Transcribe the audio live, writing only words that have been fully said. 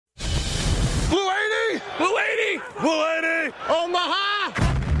180. Omaha.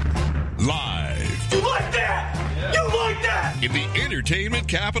 Live. You like that? You like that? In the entertainment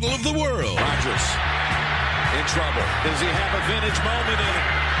capital of the world. Rodgers in trouble. Does he have a vintage moment in it?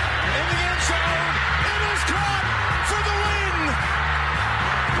 In the end zone. It is caught for the win.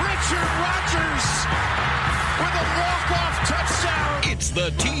 Richard Rodgers with a walk-off touchdown. It's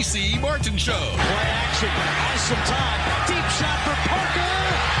the T.C. Martin Show. Play action. Has some time. Deep shot for Parker.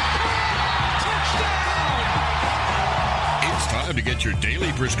 Touchdown. It's time to get your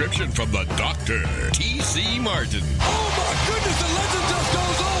daily prescription from the doctor, T.C. Martin. Oh my goodness, the legend just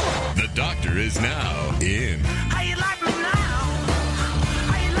goes on. The doctor is now in. How you like me now?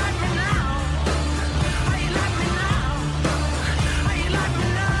 How you like me now? How you like me now? How you like me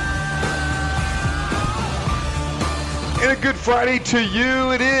now? And a good Friday to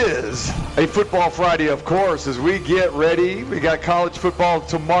you it is. A football Friday, of course, as we get ready. We got college football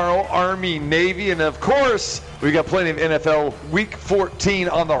tomorrow, Army, Navy, and of course, we got plenty of NFL Week 14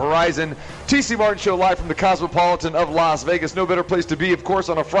 on the horizon. T.C. Martin Show live from the Cosmopolitan of Las Vegas. No better place to be, of course,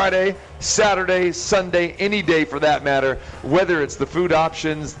 on a Friday, Saturday, Sunday, any day for that matter. Whether it's the food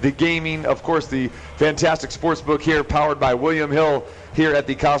options, the gaming, of course, the fantastic sports book here powered by William Hill here at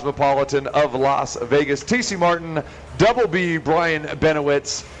the Cosmopolitan of Las Vegas. T.C. Martin, Double B, Brian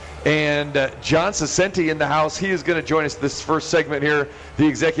Benowitz, and John Saccenti in the house. He is going to join us this first segment here, the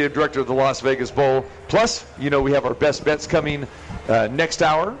executive director of the Las Vegas Bowl. Plus, you know, we have our best bets coming next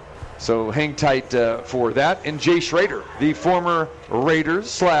hour, so hang tight for that. And Jay Schrader, the former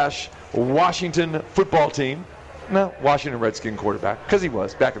Raiders / Washington football team. No, Washington Redskin quarterback, because he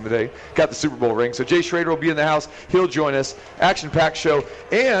was back in the day. Got the Super Bowl ring. So Jay Schrader will be in the house. He'll join us. Action-packed show.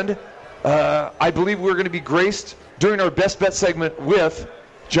 And I believe we're going to be graced during our best bet segment with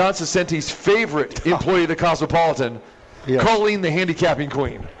John Saccenti's favorite employee of the Cosmopolitan, yes. Colleen the handicapping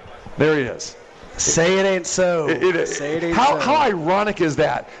queen. There he is. Say it ain't so. Say it ain't so. How ironic is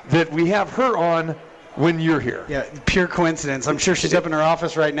that we have her on when you're here? Yeah, pure coincidence. I'm sure she's up in her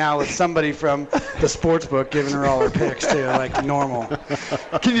office right now with somebody from the sports book giving her all her picks, too, like normal.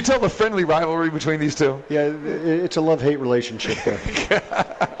 Can you tell the friendly rivalry between these two? Yeah, it's a love-hate relationship there.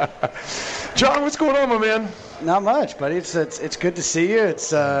 John, what's going on, my man? Not much, buddy. It's good to see you.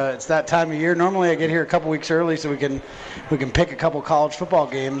 It's that time of year. Normally I get here a couple weeks early so we can pick a couple college football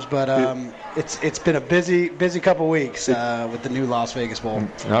games, but it's been a busy couple weeks with the new Las Vegas Bowl.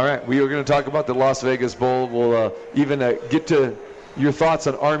 All right, we are going to talk about the Las Vegas Bowl. We'll even get to your thoughts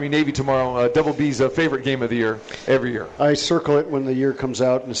on Army Navy tomorrow. Double B's favorite game of the year every year. I circle it when the year comes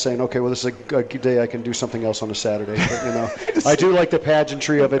out and saying, okay, well, this is a good day I can do something else on a Saturday. But, you know, I do like the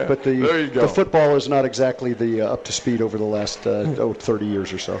pageantry of it, but the football is not exactly the up to speed over the last 30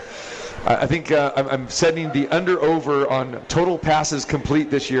 years or so. I think I'm setting the under-over on total passes complete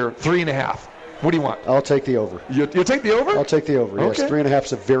this year, 3.5. What do you want? I'll take the over. You'll take the over? I'll take the over, yes. Okay. 3.5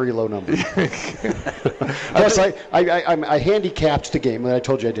 is a very low number. Plus, I handicapped the game that I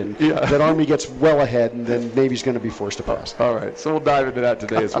told you I didn't. Yeah. That Army gets well ahead, and then Navy's going to be forced to pass. All right, so we'll dive into that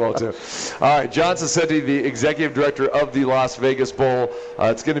today as well, too. All right, John Saccenti, the executive director of the Las Vegas Bowl.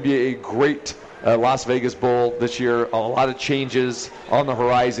 It's going to be a great Las Vegas Bowl this year. A lot of changes on the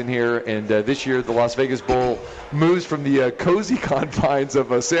horizon here, and this year the Las Vegas Bowl moves from the cozy confines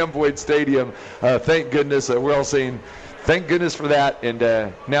of Sam Boyd Stadium. Thank goodness. We're all saying thank goodness for that, and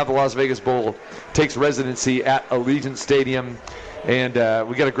now the Las Vegas Bowl takes residency at Allegiant Stadium. And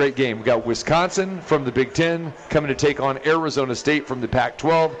we got a great game. We got Wisconsin from the Big Ten coming to take on Arizona State from the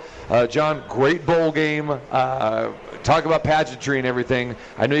Pac-12. John, great bowl game. Talk about pageantry and everything.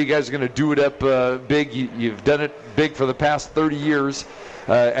 I know you guys are going to do it up big. You've done it big for the past 30 years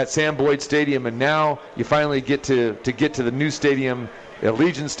at Sam Boyd Stadium, and now you finally get to the new stadium,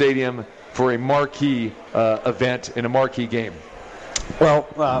 Allegiant Stadium, for a marquee event and a marquee game. Well,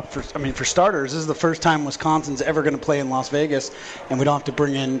 for starters, this is the first time Wisconsin's ever going to play in Las Vegas, and we don't have to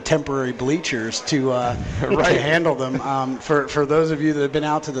bring in temporary bleachers to handle them. For those of you that have been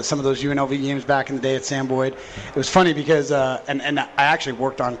out to some of those UNLV games back in the day at Sam Boyd, it was funny because, and I actually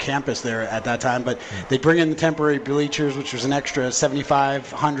worked on campus there at that time, but they bring in the temporary bleachers, which was an extra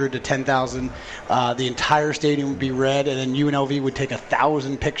 7,500 to 10,000. The entire stadium would be red, and then UNLV would take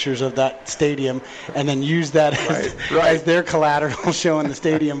 1,000 pictures of that stadium and then use that as their collateral, showing the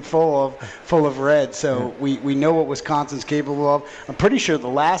stadium full of red. So we know what Wisconsin's capable of. I'm pretty sure the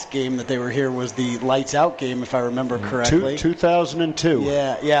last game that they were here was the lights out game, if I remember correctly. 2002.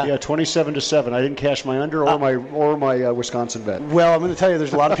 Yeah. 27-7. I didn't cash my under or my Wisconsin bet. Well, I'm going to tell you,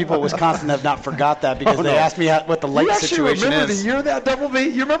 there's a lot of people at Wisconsin that have not forgot that because they asked me what the light situation remember is. the year that double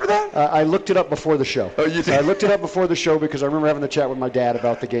beat? You remember that? I looked it up before the show. Oh, you did? I looked it up before the show because I remember having the chat with my dad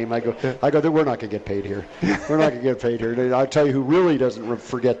about the game. I go, we're not going to get paid here. We're not going to get paid here. I'll tell you who really doesn't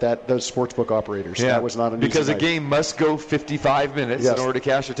forget that, those sportsbook operators. Yeah. That was not an easy because night. a game must go 55 minutes in order to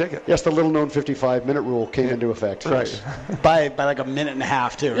cash a ticket. Yes, the little-known 55-minute rule came into effect. Right. By like a minute and a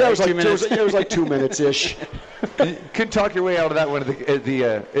half, too. Yeah, right? it was like 2 minutes-ish. You couldn't talk your way out of that one at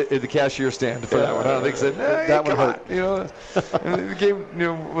the cashier stand for that one. I don't think so. That one hurt. The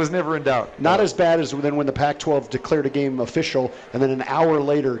game was never in doubt. Not as bad as then when the Pac-12 declared a game official and then an hour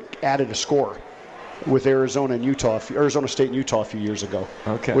later added a score with Arizona State and Utah a few years ago.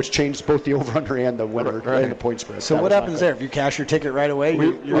 Okay. Which changed both the over/under and the winner and the point spread. So what happens there? If you cash your ticket right away,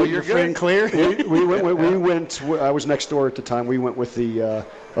 you're free and clear? We went. I was next door at the time. We went with the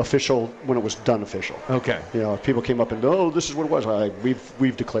official when it was done official. Okay. People came up and this is what it was.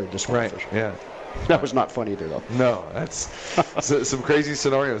 We've declared this one official. Yeah. That was not fun either, though. No, that's some crazy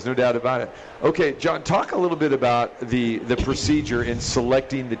scenarios, no doubt about it. Okay, John, talk a little bit about the procedure in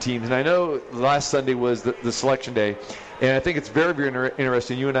selecting the teams. And I know last Sunday was the selection day, and I think it's very, very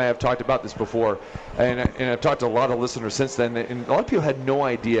interesting. You and I have talked about this before, and I've talked to a lot of listeners since then, and a lot of people had no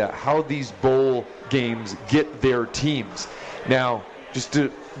idea how these bowl games get their teams. Now, just to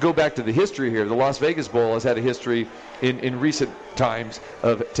go back to the history here, the Las Vegas Bowl has had a history in recent times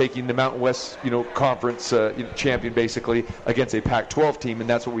of taking the Mountain West, conference champion basically against a Pac-12 team, and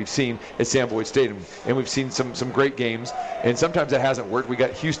that's what we've seen at Sam Boyd Stadium. And we've seen some great games, and sometimes that hasn't worked. We got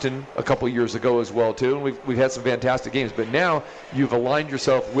Houston a couple years ago as well too, and we've had some fantastic games. But now you've aligned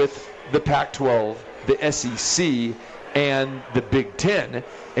yourself with the Pac-12, the SEC, and the Big Ten,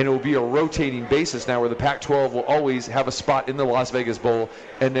 and it will be a rotating basis now where the Pac-12 will always have a spot in the Las Vegas Bowl,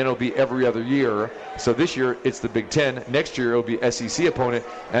 and then it'll be every other year. So this year it's the Big Ten. Next year it'll be SEC opponent.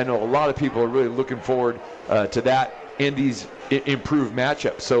 And I know a lot of people are really looking forward to that and these improved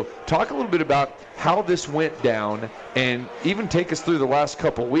matchups. So talk a little bit about how this went down, and even take us through the last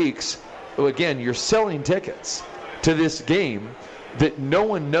couple weeks. Again, you're selling tickets to this game that no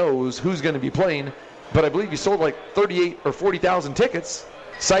one knows who's going to be playing. But I believe you sold like 38 or 40,000 tickets,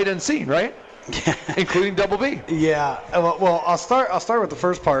 sight unseen, right? Yeah. Including Double B. Yeah. Well, I'll start with the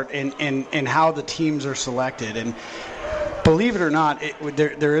first part in how the teams are selected. And believe it or not,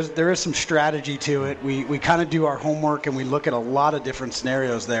 there is some strategy to it. We kind of do our homework and we look at a lot of different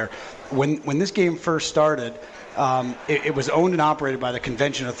scenarios there. When this game first started, it was owned and operated by the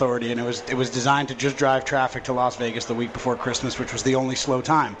Convention Authority, and it was designed to just drive traffic to Las Vegas the week before Christmas, which was the only slow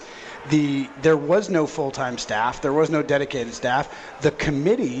time. There was no full-time staff. There was no dedicated staff. The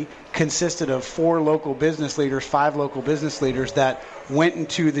committee consisted of 4 local business leaders, 5 local business leaders that went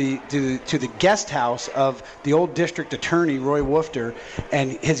into the guest house of the old district attorney, Roy Woofter,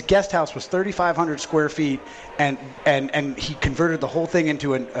 and his guest house was 3,500 square feet, and he converted the whole thing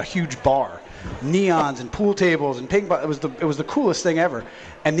into a huge bar. Neons and pool tables and ping pong. It was the coolest thing ever.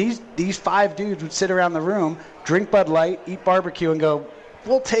 And these 5 dudes would sit around the room, drink Bud Light, eat barbecue, and go,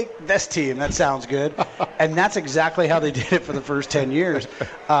 we'll take this team. That sounds good. And that's exactly how they did it for the first 10 years.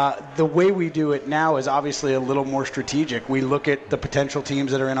 The way we do it now is obviously a little more strategic. We look at the potential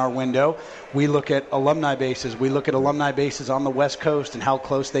teams that are in our window. We look at alumni bases. We look at alumni bases on the West Coast and how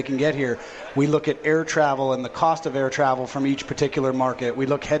close they can get here. We look at air travel and the cost of air travel from each particular market. We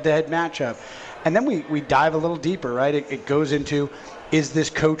look head-to-head matchup. And then we dive a little deeper, right? It goes into, is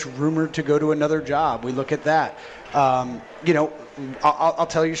this coach rumored to go to another job? We look at that. I'll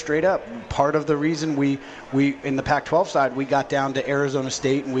tell you straight up, part of the reason we in the Pac-12 side, we got down to Arizona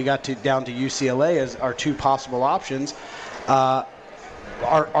State and we got down to UCLA as our 2 possible options.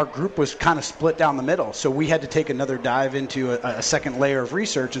 Our group was kind of split down the middle, so we had to take another dive into a second layer of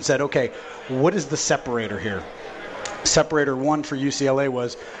research and said, okay, what is the separator here? Separator 1 for UCLA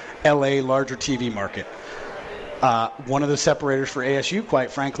was LA larger TV market. One of the separators for ASU,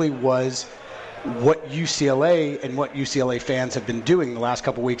 quite frankly, was what UCLA and what UCLA fans have been doing the last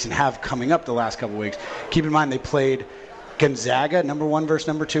couple weeks and have coming up the last couple weeks. Keep in mind, they played Gonzaga, number 1 versus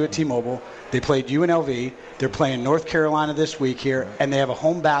number 2 at T-Mobile. They played UNLV. They're playing North Carolina this week here, and they have a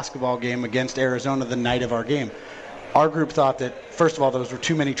home basketball game against Arizona the night of our game. Our group thought that, first of all, those were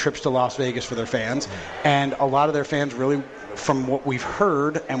too many trips to Las Vegas for their fans, and a lot of their fans really, from what we've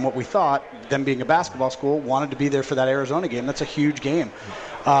heard and what we thought, them being a basketball school, wanted to be there for that Arizona game. That's a huge game.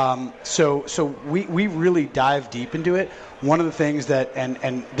 So we really dive deep into it. One of the things that,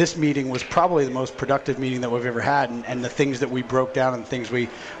 and this meeting was probably the most productive meeting that we've ever had, and the things that we broke down and the things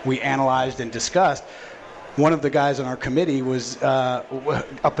we analyzed and discussed. One of the guys on our committee was,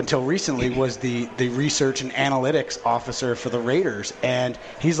 up until recently, was the research and analytics officer for the Raiders. And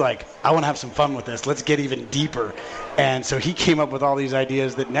he's like, I want to have some fun with this. Let's get even deeper. And so he came up with all these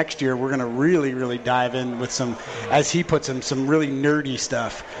ideas that next year we're going to really, really dive in with some, as he puts them, some really nerdy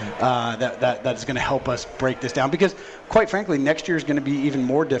stuff that is going to help us break this down. Because, quite frankly, next year is going to be even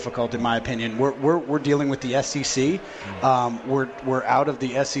more difficult, in my opinion. We're dealing with the SEC. We're out of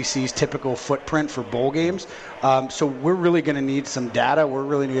the SEC's typical footprint for bowl games. So we're really going to need some data. We're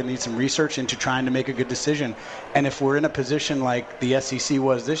really going to need some research into trying to make a good decision. And if we're in a position like the SEC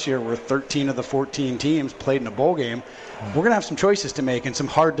was this year, where 13 of the 14 teams played in a bowl game, we're going to have some choices to make and some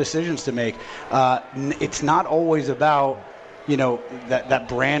hard decisions to make. It's not always about, that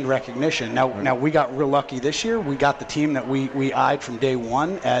brand recognition. Now we got real lucky this year. We got the team that we eyed from day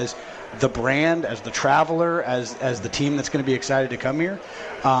one as the brand, as the traveler, as the team that's going to be excited to come here.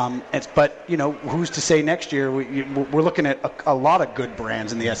 But who's to say next year? We're looking at a lot of good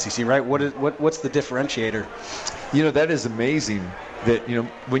brands in the SEC, right? What's the differentiator? That is amazing. That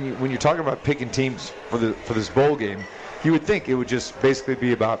when you're talking about picking teams for this bowl game, you would think it would just basically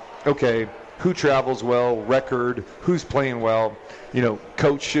be about, okay, who travels well, record, who's playing well,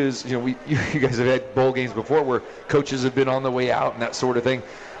 coaches. You guys have had bowl games before where coaches have been on the way out and that sort of thing.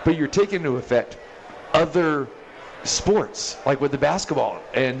 But you're taking into effect other sports, like with the basketball,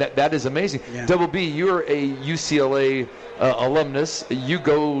 and that is amazing. Yeah. Double B, you're a UCLA alumnus. You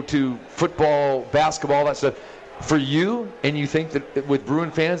go to football, basketball, that stuff. For you, and you think that with Bruin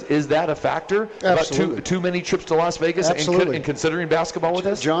fans, is that a factor? Absolutely. About too many trips to Las Vegas and considering basketball with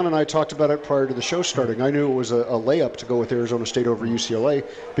us? John and I talked about it prior to the show starting. I knew it was a layup to go with Arizona State over UCLA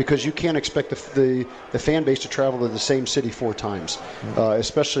because you can't expect the fan base to travel to the same city 4 times.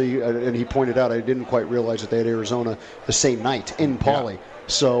 Especially, and he pointed out, I didn't quite realize that they had Arizona the same night in Pauley. Yeah.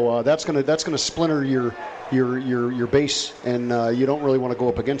 So that's gonna splinter your base, and you don't really want to go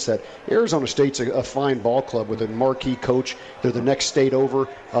up against that. Arizona State's a fine ball club with a marquee coach. They're the next state over.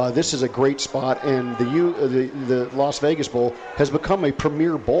 This is a great spot, and the Las Vegas Bowl has become a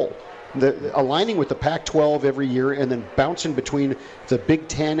premier bowl. Aligning with the Pac-12 every year and then bouncing between the Big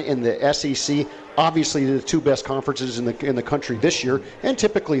Ten and the SEC, obviously the 2 best conferences in the country this year, and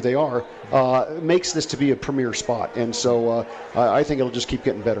typically they are, makes this to be a premier spot. And so I think it'll just keep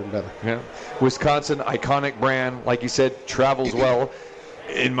getting better and better. Yeah, Wisconsin, iconic brand, like you said, travels well.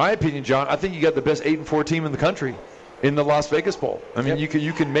 In my opinion, John, I think you got the best 8-4 team in the country in the Las Vegas Bowl. I mean,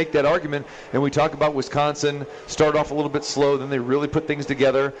 you can make that argument. And we talk about Wisconsin start off a little bit slow, then they really put things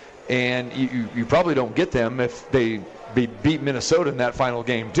together. And you probably don't get them if they beat Minnesota in that final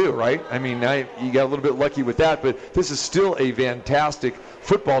game too, right? I mean, you got a little bit lucky with that, but this is still a fantastic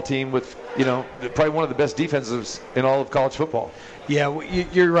football team with, probably one of the best defenses in all of college football. Yeah,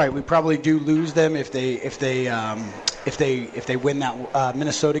 you're right. We probably do lose them if they win that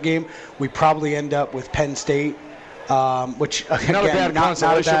Minnesota game. We probably end up with Penn State. Which again, not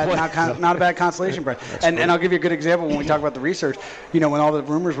a bad consolation prize. And I'll give you a good example when we talk about the research. When all the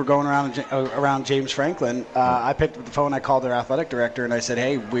rumors were going around James Franklin, I picked up the phone, I called their athletic director, and I said,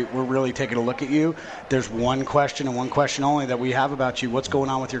 hey, we're really taking a look at you. There's one question and one question only that we have about you. What's going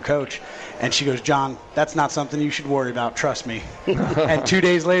on with your coach? And she goes, John, that's not something you should worry about. Trust me. And 2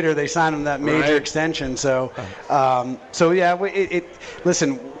 days later, they signed him that major extension. So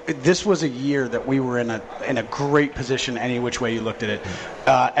listen. This was a year that we were in a great position any which way you looked at it.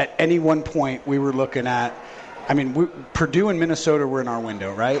 At any one point, we were looking at, Purdue and Minnesota were in our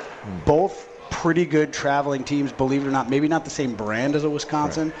window, right? Both pretty good traveling teams, believe it or not. Maybe not the same brand as a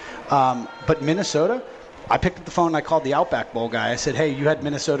Wisconsin, but Minnesota. I picked up the phone and I called the Outback Bowl guy. I said, hey, you had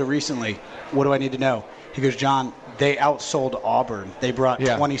Minnesota recently. What do I need to know? He goes, John, they outsold Auburn. They brought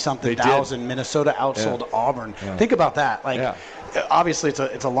 20-something thousand. Minnesota outsold Auburn. Yeah. Think about that. Obviously,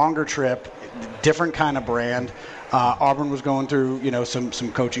 it's a longer trip, different kind of brand. Auburn was going through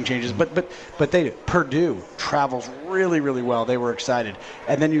some coaching changes, but Purdue travels really, really well. They were excited,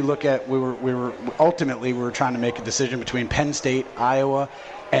 and then you look at we were trying to make a decision between Penn State, Iowa,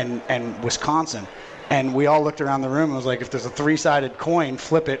 and Wisconsin. And we all looked around the room and was like, if there's a 3-sided coin,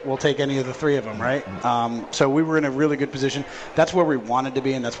 flip it. We'll take any of the 3 of them, right? So we were in a really good position. That's where we wanted to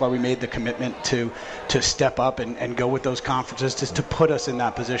be, and that's why we made the commitment to step up and go with those conferences, just to put us in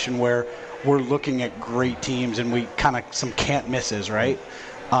that position where we're looking at great teams and we kind of some can't misses, right?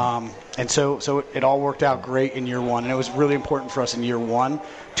 And so it all worked out great in year one, and it was really important for us in year one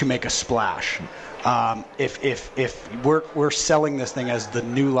to make a splash. If we're selling this thing as the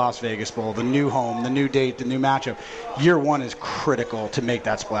new Las Vegas Bowl, the new home, the new date, the new matchup, year one is critical to make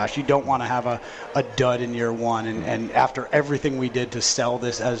that splash. You don't want to have a dud in year one. And after everything we did to sell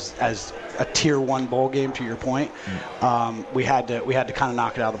this as a tier one bowl game, to your point, we had to kind of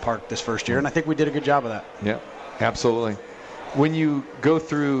knock it out of the park this first year, and I think we did a good job of that. Yeah, absolutely. When you go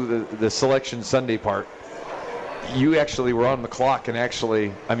through the Selection Sunday part, you actually were on the clock, and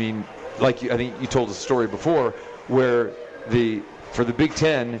actually, I mean, I think you told a story before where for the Big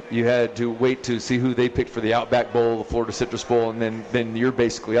Ten, you had to wait to see who they picked for the Outback Bowl, the Florida Citrus Bowl, and then you're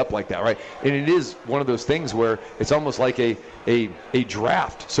basically up like that, right? And it is one of those things where it's almost like a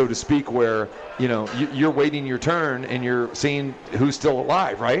draft, so to speak, where you're waiting your turn and you're seeing who's still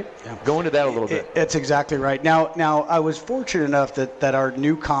alive, right? Yeah. Go into that a little bit. That's exactly right. Now I was fortunate enough that our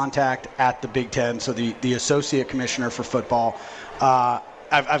new contact at the Big Ten, so the associate commissioner for football,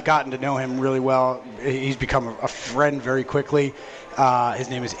 I've gotten to know him really well. He's become a friend very quickly. His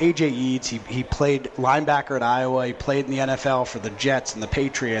name is A.J. Eads. He played linebacker at Iowa. He played in the NFL for the Jets and the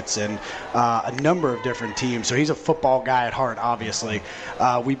Patriots and a number of different teams. So he's a football guy at heart, obviously.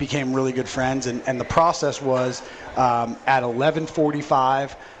 We became really good friends, and the process was at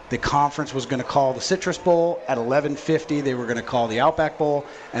 11:45, the conference was going to call the Citrus Bowl. At 11:50, they were going to call the Outback Bowl.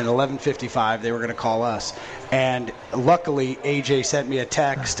 And at 11:55, they were going to call us. And luckily, AJ sent me a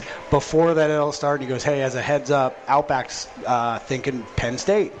text before that it all started. He goes, hey, as a heads up, Outback's thinking Penn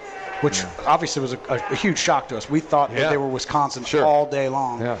State, which obviously was a huge shock to us. We thought that they were Wisconsin all day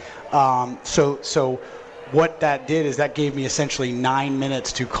long. Yeah. So what that did is that gave me essentially 9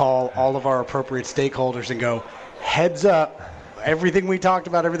 minutes to call all of our appropriate stakeholders and go, heads up. Everything we talked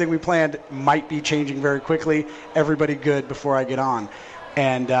about, everything we planned might be changing very quickly. Everybody good before I get on.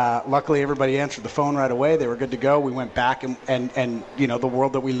 And luckily everybody answered the phone right away. They were good to go. We went back and the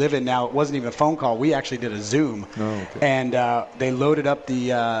world that we live in now, it wasn't even a phone call. We actually did a Zoom. Oh, okay. And they loaded up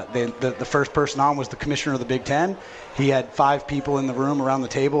the first person on was the commissioner of the Big Ten. He had 5 people in the room around the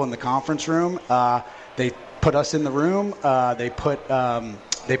table in the conference room. They put us in the room.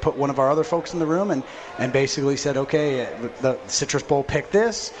 They put one of our other folks in the room and basically said, okay, the Citrus Bowl picked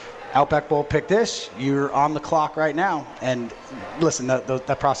this, Outback Bowl picked this, you're on the clock right now. And listen,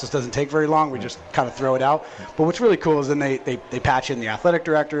 that process doesn't take very long. We just kind of throw it out. But what's really cool is then they patch in the athletic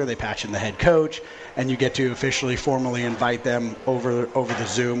director, they patch in the head coach, and you get to officially, formally invite them over the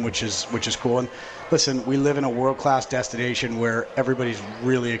Zoom, which is cool. And listen, we live in a world-class destination where everybody's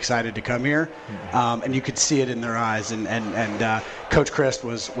really excited to come here, and you could see it in their eyes. And Coach Christ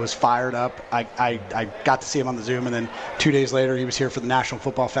was fired up. I got to see him on the Zoom, and then 2 days later he was here for the National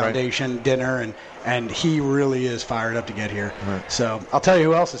Football Foundation dinner, and he really is fired up to get here. Right. So I'll tell you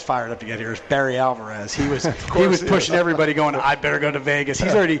who else is fired up to get here is Barry Alvarez. He was pushing everybody, going, I better go to Vegas.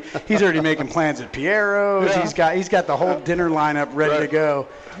 He's already making plans at Piero's. Yeah. He's got the whole dinner lineup ready to go.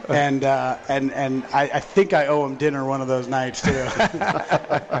 And I think I owe him dinner one of those nights too,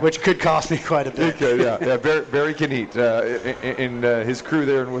 which could cost me quite a bit. Okay, yeah. Barry can eat, and his crew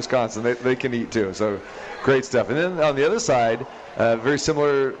there in Wisconsin, they can eat too. So great stuff. And then on the other side, very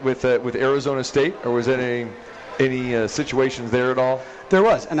similar with Arizona State, or was there any situations there at all? There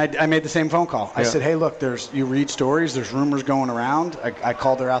was, and I made the same phone call. I said, hey, look, you read stories, there's rumors going around. I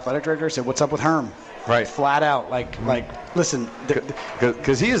called their athletic director. I said, what's up with Herm? Right. Flat out, listen.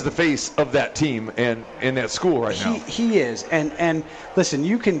 Because he is the face of that team and in that school right now. He is. And listen,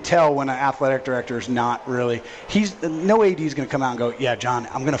 you can tell when an athletic director is not really, no AD is going to come out and go, yeah, John,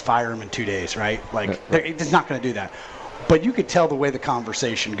 I'm going to fire him in 2 days, right? It's not going to do that. But you could tell the way the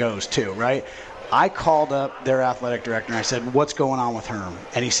conversation goes too, right? I called up their athletic director and I said, what's going on with Herm?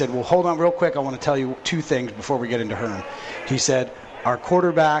 And he said, well, hold on real quick. I want to tell you 2 things before we get into Herm. He said, our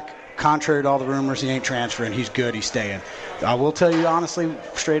quarterback, contrary to all the rumors, he ain't transferring. He's good. He's staying. I will tell you honestly,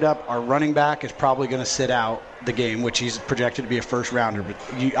 straight up, our running back is probably going to sit out the game, which he's projected to be a first rounder. But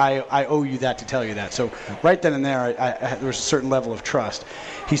I owe you that to tell you that. So right then and there, there was a certain level of trust.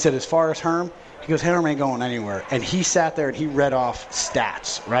 He said, as far as Herm, he goes, Herm ain't going anywhere. And he sat there and he read off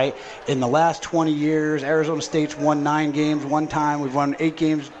stats, right? In the last 20 years, Arizona State's won 9 games one time. We've won 8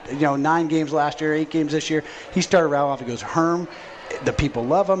 games, 9 games last year, 8 games this year. He started right off. He goes, Herm, the people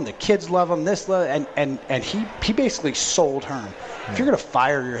love him, the kids love him, and he basically sold Herm. If you're going to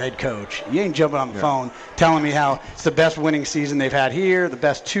fire your head coach, you ain't jumping on the phone telling me how it's the best winning season they've had here, the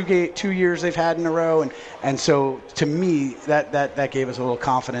best 2 years they've had in a row. And so to me, that gave us a little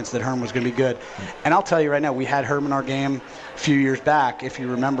confidence that Herm was going to be good. And I'll tell you right now, we had Herm in our game a few years back, if you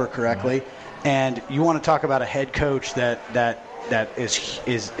remember correctly. And you want to talk about a head coach that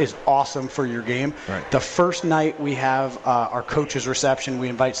is awesome for your game. Right. The first night we have our coaches reception. We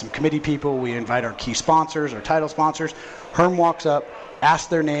invite some committee people. We invite our key sponsors, our title sponsors. Herm walks up, asks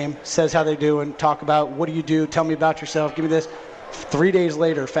their name, says how they're doing, talk about what do you do, tell me about yourself, give me this. 3 days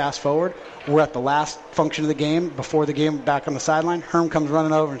later, fast forward, we're at the last function of the game, before the game, back on the sideline. Herm comes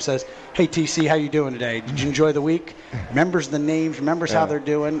running over and says, "Hey, TC, how you doing today? Did you enjoy the week?" Remembers the names, remembers how they're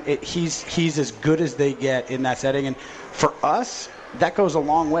doing. He's as good as they get in that setting. And for us, that goes a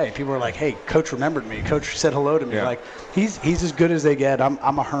long way. People are like, "Hey, Coach remembered me. Coach said hello to me." Yeah. Like, he's as good as they get. I'm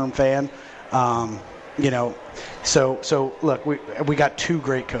a Herm fan. So look, we got two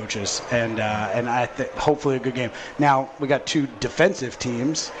great coaches, and I hopefully a good game. Now we got two defensive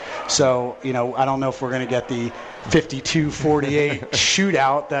teams, so I don't know if we're going to get the 52-48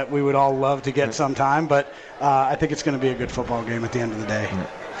 shootout that we would all love to get sometime, but I think it's going to be a good football game at the end of the day.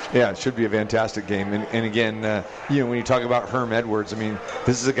 Yeah, it should be a fantastic game. And again, when you talk about Herm Edwards, I mean,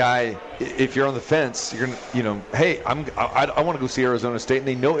 this is a guy, if you're on the fence, you're going to, hey, I want to go see Arizona State, and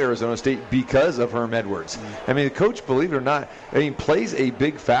they know Arizona State because of Herm Edwards. I mean, the coach, believe it or not, plays a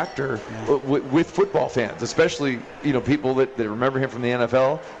big factor with football fans, especially, people that remember him from the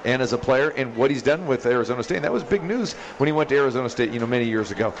NFL and as a player and what he's done with Arizona State. And that was big news when he went to Arizona State, many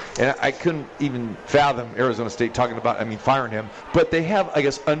years ago. And I couldn't even fathom Arizona State talking about, firing him. But they have, I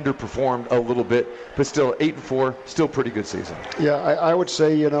guess, underperformed a little bit, but still 8-4, still pretty good season. Yeah, I would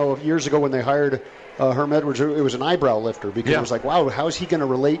say, years ago when they hired Herm Edwards, it was an eyebrow lifter because it was like, wow, how is he going to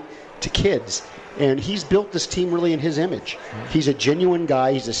relate to kids? And he's built this team really in his image. He's a genuine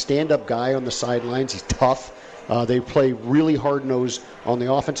guy. He's a stand-up guy on the sidelines. He's tough. They play really hard-nosed on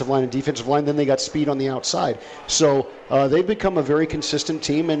the offensive line and defensive line. Then they got speed on the outside. So they've become a very consistent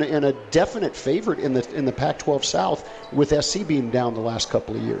team and a definite favorite in the Pac-12 South, with SC being down the last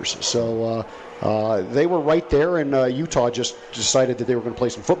couple of years. So they were right there, and Utah just decided that they were going to play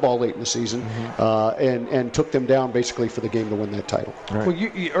some football late in the season and took them down basically for the game to win that title. Right. Well,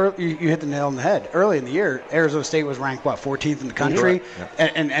 you hit the nail on the head. Early in the year, Arizona State was ranked, 14th in the country,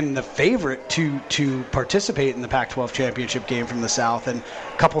 and the favorite to participate in the Pac-12 championship game from the South. And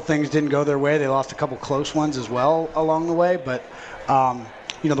a couple things didn't go their way. They lost a couple close ones as well along the way, but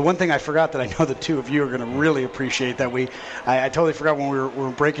the one thing I forgot that I know the two of you are going to really appreciate that I totally forgot when we were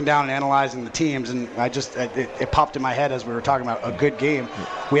breaking down and analyzing the teams, and it popped in my head as we were talking about a good game.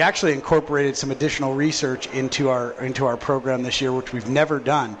 We actually incorporated some additional research into our program this year, which we've never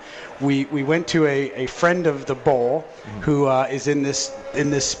done. We went to a friend of the bowl who is in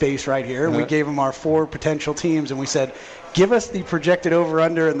this space right here, and we gave him our 4 potential teams, and we said, give us the projected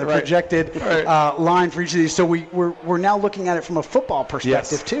over/under and the projected line for each of these. So we're now looking at it from a football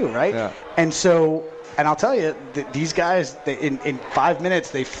perspective too, right? Yeah. And I'll tell you, these guys, in 5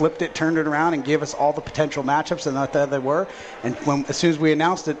 minutes, they flipped it, turned it around, and gave us all the potential matchups, and that they were. And as soon as we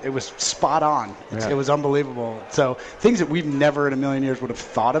announced it, it was spot on. It was unbelievable. So things that we've never in a million years would have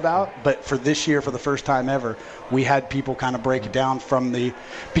thought about, but for this year, for the first time ever, we had people kind of break it down from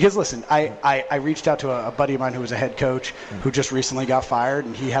because listen, I reached out to a buddy of mine who was a head coach who just recently got fired,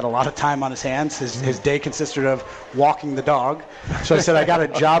 and he had a lot of time on his hands. His day consisted of walking the dog. So I said, I got a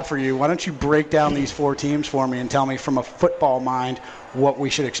job for you. Why don't you break down these 4 teams for me and tell me from a football mind what we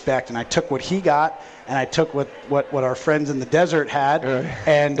should expect? And I took what he got, and I took what our friends in the desert had,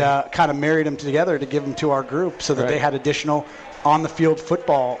 and kind of married them together to give them to our group so that they had additional on-the-field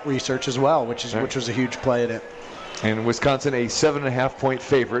football research as well, which was a huge play in it. And Wisconsin, a 7.5-point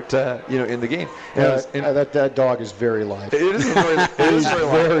favorite, in the game. That dog is very live. It is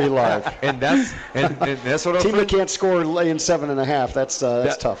very live. And that's what our team that can't score laying 7.5. That's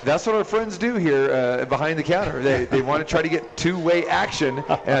tough. That's what our friends do here behind the counter. They want to try to get two-way action,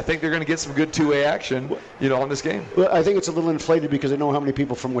 and I think they're going to get some good two-way action, on this game. Well, I think it's a little inflated because they know how many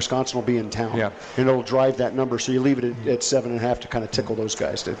people from Wisconsin will be in town. Yeah. And it'll drive that number. So you leave it at 7.5 to kind of tickle those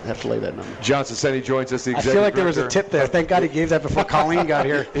guys to have to lay that number. John Ciccetti joins us, the executive I feel like there director. was a tip there. Thank God he gave that before Colleen got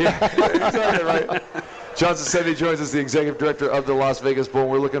here. Yeah, exactly right. John Ciccetti joins us, the executive director of the Las Vegas Bowl.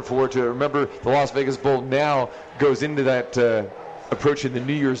 We're looking forward to it. Remember, the Las Vegas Bowl now goes into that approaching the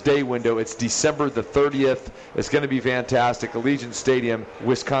New Year's Day window. It's December the 30th. It's going to be fantastic. Allegiant Stadium,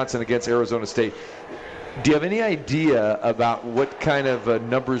 Wisconsin against Arizona State. Do you have any idea about what kind of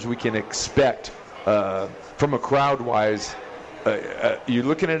numbers we can expect from a crowd-wise? You're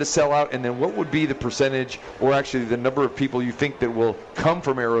looking at a sellout, and then what would be the percentage, or actually the number of people you think that will come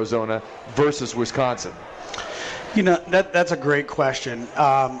from Arizona versus Wisconsin? That's a great question.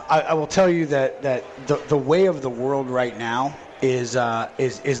 I will tell you that the way of the world right now is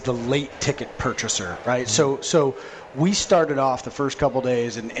the late ticket purchaser, right? So we started off the first couple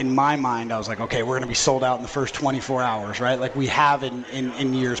days, and in my mind, I was like, okay, we're going to be sold out in the first 24 hours, right? Like we have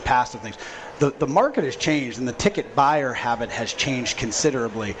in years past of things. The market has changed, and the ticket buyer habit has changed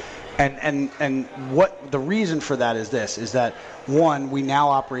considerably. And what the reason for that is this, is that, one, we now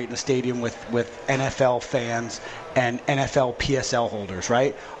operate in a stadium with NFL fans and NFL PSL holders,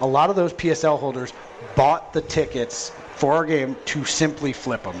 right? A lot of those PSL holders bought the tickets for our game to simply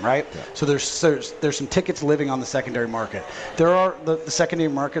flip them, right? Yeah. So there's some tickets living on the secondary market. The secondary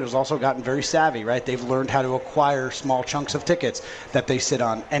market has also gotten very savvy, right? They've learned how to acquire small chunks of tickets that they sit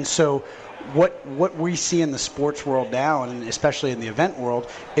on. And so what we see in the sports world now, and especially in the event world,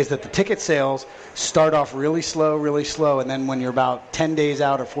 is that the ticket sales start off really slow, and then when you're about 10 days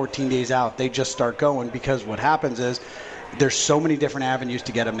out or 14 days out, they just start going, because what happens is there's so many different avenues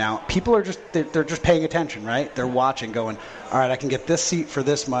to get them now. People are they're just paying attention, right? They're watching, going, all right, I can get this seat for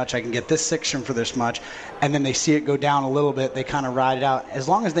this much, I can get this section for this much, and then they see it go down a little bit, they kind of ride it out. As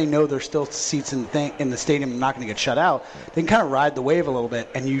long as they know there's still seats in the stadium and not going to get shut out, they can kind of ride the wave a little bit,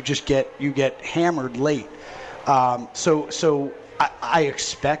 and you get hammered late. So I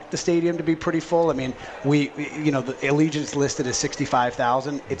expect the stadium to be pretty full. I mean, the Allegiant's listed as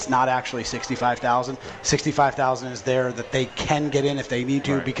 65,000. It's not actually 65,000. 65,000 is there that they can get in if they need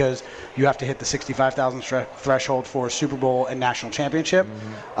to, right, because you have to hit the 65,000 threshold for Super Bowl and national championship.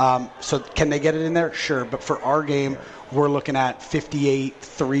 Mm-hmm. So can they get it in there? Sure. But for our game, we're looking at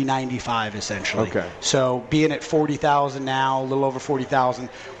 58,395 essentially. Okay. So being at 40,000 now, a little over 40,000,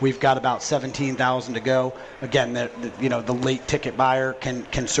 we've got about 17,000 to go. Again, the late ticket buyer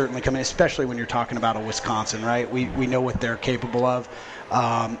can certainly come in, especially when you're talking about a Wisconsin, right? We know what they're capable of.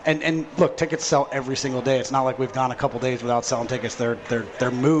 And look, tickets sell every single day. It's not like we've gone a couple days without selling tickets.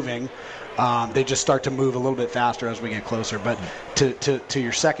 They're moving. They just start to move a little bit faster as we get closer. But to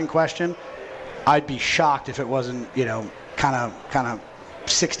your second question, I'd be shocked if it wasn't, kind of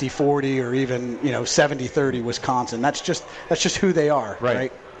 60-40 or even, 70-30 Wisconsin. That's just who they are,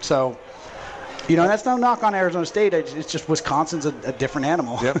 right? So, that's no knock on Arizona State. It's just Wisconsin's a different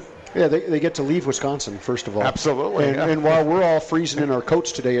animal. Yep. Yeah, they get to leave Wisconsin, first of all. Absolutely. And while we're all freezing in our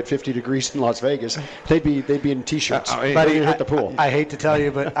coats today at 50 degrees in Las Vegas, they'd be in T-shirts. Buddy, hit the pool. I hate to tell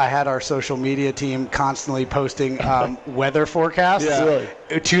you, but I had our social media team constantly posting weather forecasts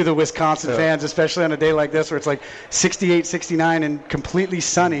to the Wisconsin fans, especially on a day like this where it's like 68, 69 and completely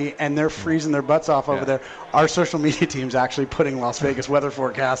sunny, and they're freezing their butts off over there. Our social media team's actually putting Las Vegas weather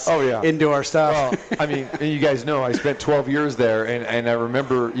forecasts into our stuff. Well, I mean, you guys know I spent 12 years there, and I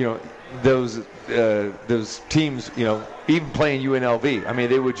remember, those teams, even playing UNLV. I mean,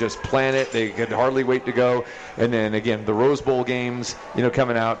 they would just plan it. They could hardly wait to go. And then, again, the Rose Bowl games,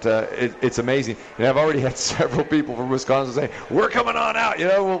 coming out, it's amazing. And I've already had several people from Wisconsin say, we're coming on out.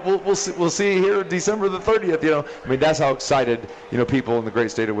 We'll see you here December the 30th. I mean, that's how excited, people in the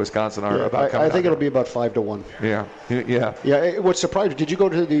great state of Wisconsin are about coming out. I think it'll be about 5-1. Yeah. Yeah, what surprised you, did you go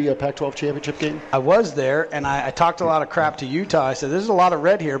to the Pac-12 championship game? I was there, and I talked a lot of crap to Utah. I said, there's a lot of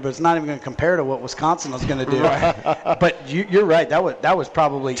red here, but it's not even going to compare to what Wisconsin was going to do. But you're right. That was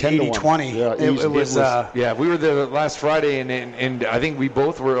probably 80-20. Yeah, it was. We were there last Friday, and I think we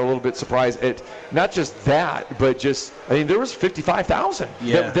both were a little bit surprised at not just that, but just there was 55,000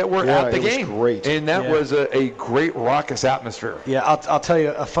 that were at the game. Was great, and that was a great raucous atmosphere. Yeah, I'll tell you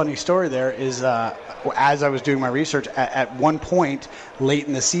a funny story. There is as I was doing my research, at one point late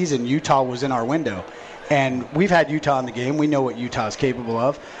in the season, Utah was in our window. And we've had Utah in the game. We know what Utah is capable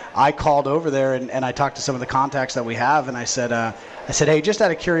of. I called over there and I talked to some of the contacts that we have, and I said, hey, just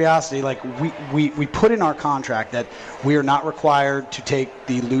out of curiosity, like we put in our contract that we are not required to take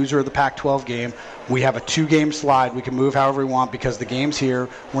the loser of the Pac-12 game. We have a 2-game slide. We can move however we want because the game's here.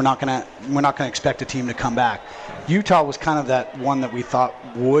 We're not gonna expect a team to come back. Utah was kind of that one that we thought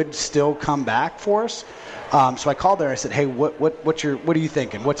would still come back for us. So I called there. I said, hey, what are you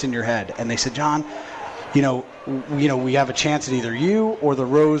thinking? What's in your head? And they said, John, we have a chance at either you or the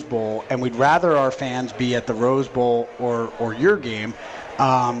Rose Bowl, and we'd rather our fans be at the Rose Bowl or your game.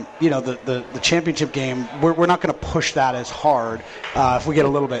 The championship game, we're not going to push that as hard if we get a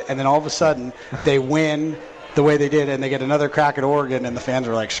little bit. And then all of a sudden, they win the way they did, and they get another crack at Oregon, and the fans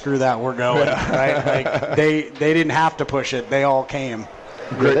are like, screw that, we're going. Right? Like they didn't have to push it. They all came.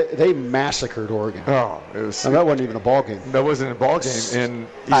 They massacred Oregon. Oh, that wasn't even a ball game. That wasn't a ball game, and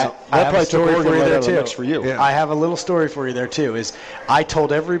I have a story for you there too. For you. Yeah. I have a little story for you there too. Is I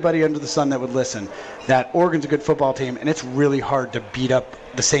told everybody under the sun that would listen that Oregon's a good football team, and it's really hard to beat up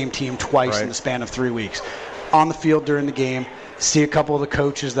the same team twice in the span of 3 weeks. on the field during the game, see a couple of the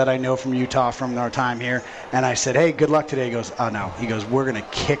coaches that I know from Utah from our time here, and I said, hey, good luck today. He goes, oh, no. He goes, we're going to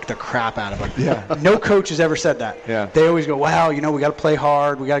kick the crap out of them. Yeah. No coach has ever said that. Yeah. They always go, well, we got to play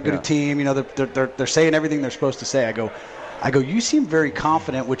hard. We got to go to team. They're saying everything they're supposed to say. I go, you seem very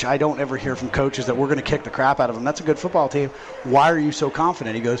confident, which I don't ever hear from coaches, that we're going to kick the crap out of them. That's a good football team. Why are you so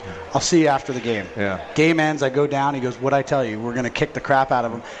confident? He goes, I'll see you after the game. Yeah. Game ends, I go down. He goes, what'd I tell you? We're going to kick the crap out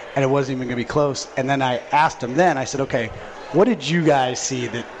of them. And it wasn't even going to be close. And then I asked him I said, okay, what did you guys see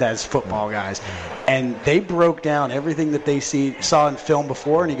that as football guys? And they broke down everything that they saw in film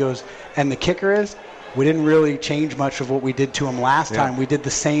before. And he goes, and the kicker is, we didn't really change much of what we did to him last time. We did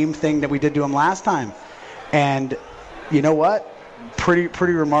the same thing that we did to him last time. And you know what? Pretty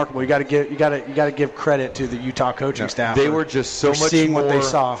remarkable. You got to give credit to the Utah coaching staff. They were just so much seeing more what they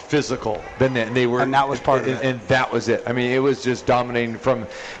saw. physical than that. And that was part of it. And that was it. I mean, it was just dominating from.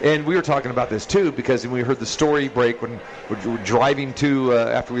 And we were talking about this too because we heard the story break when we were driving to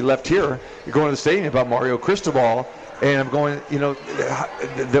after we left here. You're going to the stadium about Mario Cristobal, and I'm going.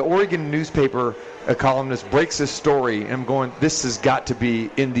 The Oregon newspaper. A columnist breaks this story, and I'm going, this has got to be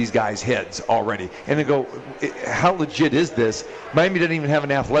in these guys' heads already. And they go, how legit is this? Miami doesn't even have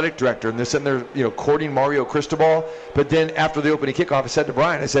an athletic director, and they're sitting there, courting Mario Cristobal. But then after the opening kickoff, I said to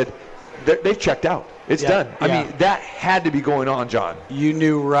Brian, I said, they've checked out. It's done. I mean, that had to be going on, John. You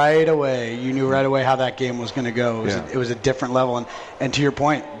knew right away. How that game was going to go. It was a different level. And to your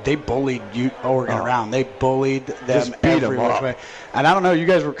point, they bullied Oregon around. They bullied them every which way. And I don't know, you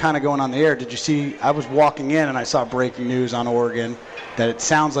guys were kind of going on the air. Did you see? I was walking in and I saw breaking news on Oregon that it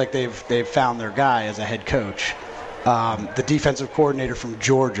sounds like they've found their guy as a head coach. The defensive coordinator from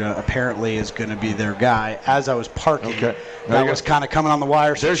Georgia apparently is going to be their guy. As I was parking, that was kind of coming on the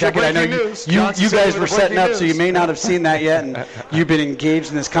wire. So check it. I know you guys were setting up, so you may not have seen that yet, and you've been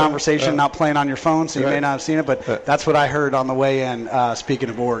engaged in this conversation, not playing on your phone, so you may not have seen it. But that's what I heard on the way in. Speaking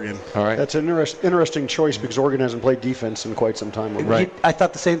of Oregon, all right, that's an interesting choice because Oregon hasn't played defense in quite some time. Right. I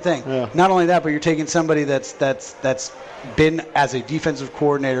thought the same thing. Yeah. Not only that, but you're taking somebody that's been as a defensive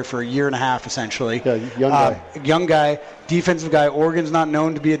coordinator for a year and a half, essentially. Yeah, young guy, defensive guy. Oregon's not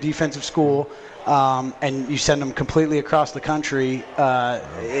known to be a defensive school, and you send them completely across the country.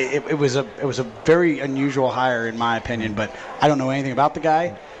 It was a very unusual hire, in my opinion. But I don't know anything about the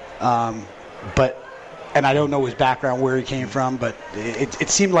guy, and I don't know his background, where he came from, but it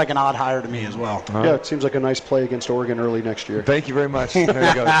seemed like an odd hire to me as well. Yeah, it seems like a nice play against Oregon early next year. Thank you very much. There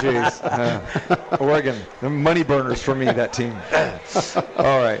you go. Jeez. Oregon, money burners for me, that team.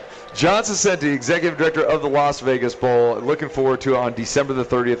 All right. Johnson said to the executive director of the Las Vegas Bowl, looking forward to it on December the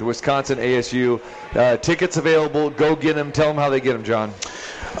 30th, Wisconsin ASU. Tickets available. Go get them. Tell them how they get them, John.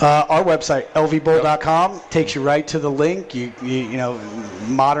 Our website, lvbowl.com, takes you right to the link. You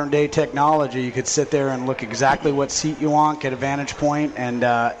modern day technology. You could sit there and look exactly what seat you want, get a vantage point, and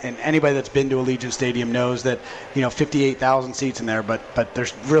anybody that's been to Allegiant Stadium knows that 58,000 seats in there, but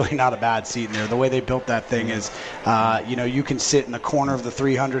there's really not a bad seat in there. The way they built that thing is, you can sit in the corner of the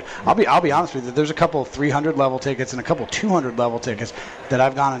 300. I'll be honest with you. There's a couple of 300 level tickets and a couple of 200 level tickets that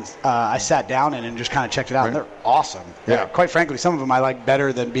I've gone and I sat down in and just kind of checked it out. Right. And they're awesome. Yeah. Quite frankly, some of them I like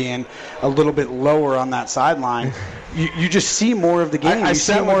better than being a little bit lower on that sideline. You just see more of the game. I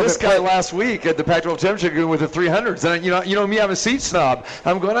sat with this guy last week at the Pac-12 Championship game with the 300s, and you know me, I'm a seat snob.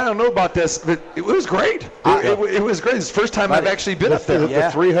 I'm going, I don't know about this, but it was great. It was great. It's the first time I've actually been up there. The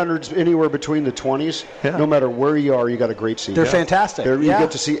 300s, anywhere between the 20s, no matter where you are, you got a great seat. They're fantastic. You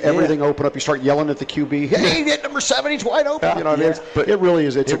get to see everything open up. You start yelling at the QB, hey, get number 7, he's wide open. But it really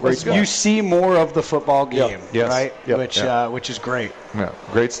is. It's a great spot. You see more of the football game, right? Yep. Which is great. Yeah,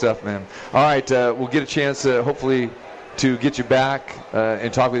 great stuff, man. All right, we'll get a chance, hopefully, to get you back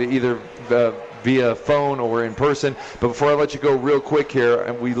and talk with you either via phone or in person. But before I let you go real quick here,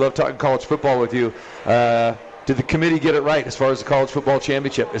 and we love talking college football with you, did the committee get it right as far as the college football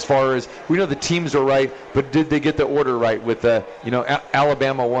championship? As far as we know the teams are right, but did they get the order right with,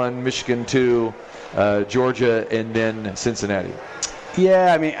 Alabama 1, Michigan 2, Georgia, and then Cincinnati?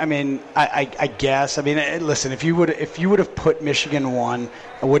 Yeah, I guess. Listen, if you would have put Michigan 1,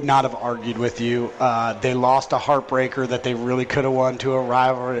 I would not have argued with you. They lost a heartbreaker that they really could have won to a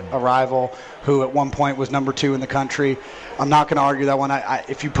rival who at one point was number 2 in the country. I'm not going to argue that one.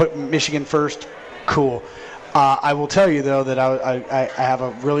 If you put Michigan first, cool. I will tell you, though, that I have a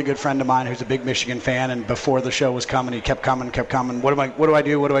really good friend of mine who's a big Michigan fan, and before the show was coming, he kept coming. What do I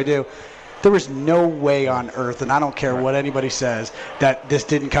do? There was no way on earth, and I don't care what anybody says, that this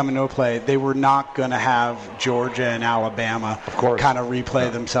didn't come into play. They were not going to have Georgia and Alabama kind of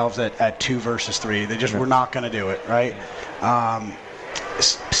replay themselves at 2 versus 3. They just were not going to do it, right?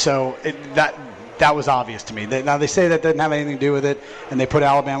 that was obvious to me. Now they say that didn't have anything to do with it, and they put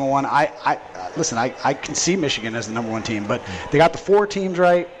Alabama 1. Listen, I can see Michigan as the number 1 team, but they got the 4 teams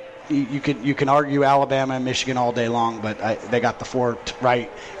right. You can argue Alabama and Michigan all day long, but they got the 4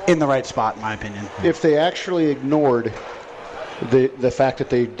 right in the right spot, in my opinion. If they actually ignored the fact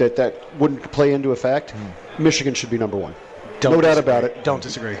that wouldn't play into effect, Michigan should be number 1. No doubt about it. Don't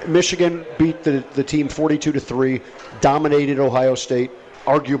disagree. Michigan beat the team 42-3, dominated Ohio State,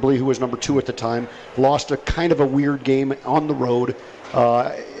 arguably who was number 2 at the time, lost a kind of a weird game on the road.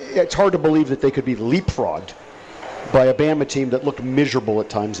 It's hard to believe that they could be leapfrogged by a Bama team that looked miserable at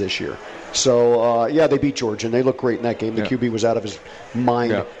times this year. So, they beat Georgia, and they looked great in that game. The QB was out of his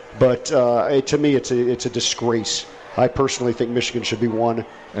mind. Yeah. But to me, it's a disgrace. I personally think Michigan should be 1,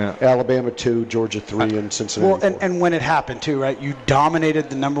 Alabama 2, Georgia 3, and Cincinnati 4. And when it happened, too, right? You dominated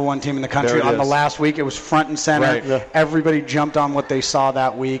the number 1 team in the country on the last week. It was front and center. Right. Yeah. Everybody jumped on what they saw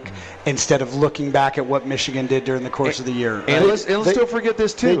that week instead of looking back at what Michigan did during the course of the year. And let's still forget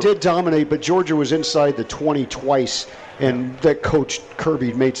this, too. They did dominate, but Georgia was inside the 20 twice, and that coach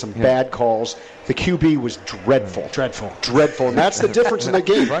Kirby made some bad calls. The QB was dreadful. Dreadful. And that's the difference in the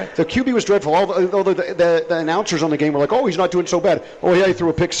game. Right. The QB was dreadful. Although the announcers on the game were like, he's not doing so bad. He threw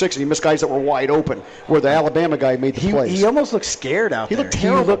a pick 6 and he missed guys that were wide open, where the Alabama guy made the plays. He almost looked scared out there. He looked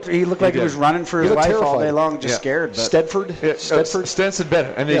terrible. He looked like he was running for his life terrified all day long, just scared. But. Stedford? Stenson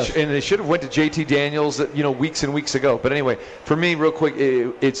Bennett. And they should have went to JT Daniels, weeks and weeks ago. But anyway, for me, real quick,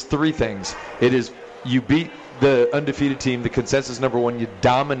 it's 3 things. It is you beat the undefeated team, the consensus number 1, you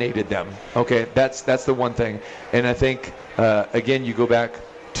dominated them. Okay, that's the one thing. And I think, again, you go back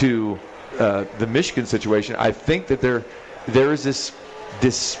to the Michigan situation. I think that there is this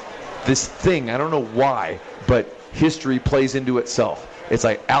thing, I don't know why, but history plays into itself. It's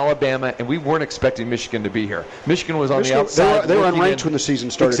like Alabama, and we weren't expecting Michigan to be here. Michigan was on the outside. They were unranked when the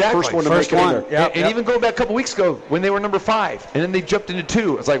season started. Exactly. First one to make it in there. Yep. And even going back a couple weeks ago when they were number 5, and then they jumped into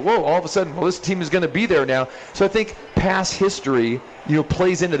 2. It's like, whoa, all of a sudden, this team is going to be there now. So I think past history,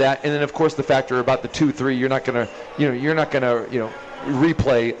 plays into that. And then, of course, the factor about the 2-3, you're not going to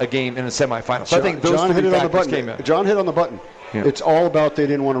replay a game in a semifinal. So I think those 3 factors came in. John hit on the button. Yeah. It's all about they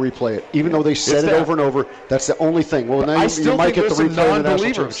didn't want to replay it. Even though they said it over and over, that's the only thing. Well, now you might get the replay in the national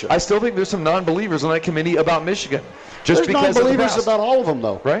championship. I still think there's some non-believers on that committee about Michigan. There's non-believers about all of them,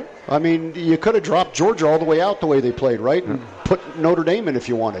 though. Right? I mean, you could have dropped Georgia all the way out the way they played, right? And put Notre Dame in if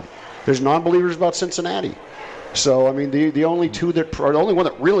you wanted. There's non-believers about Cincinnati. So, I mean, the only one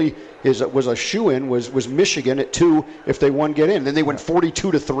that really was a shoo-in was Michigan at 2 if they get in. Then they went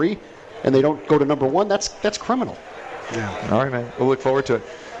 42-3, and they don't go to number 1. That's criminal. Yeah. All right, man. We'll look forward to it.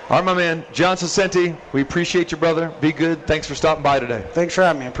 All right, my man, John Saccenti, we appreciate you, brother. Be good. Thanks for stopping by today. Thanks for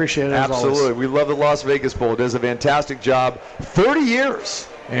having me. I appreciate it. Absolutely. We love the Las Vegas Bowl. It does a fantastic job. 30 years.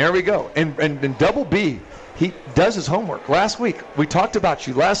 And here we go. And Double B, he does his homework. Last week, we talked about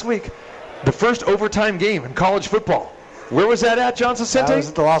you. Last week, the first overtime game in college football. Where was that at, John Saccenti? That was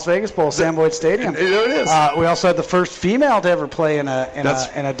at the Las Vegas Bowl, Sam Boyd Stadium. There it is. We also had the first female to ever play in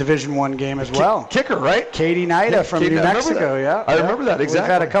a Division I game as well. Kicker, right? Katie Naida from New Mexico. I remember that exactly.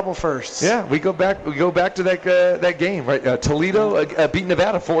 We've had a couple firsts. Yeah, we go back to that game, right? Toledo beat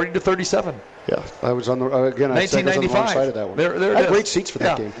Nevada 40-37. Yeah, I was on the again. 1995. I was on the wrong side of that one. There I had great seats for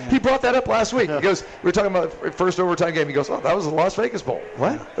that game. He brought that up last week. He goes, we were talking about the first overtime game. He goes, that was the Las Vegas Bowl.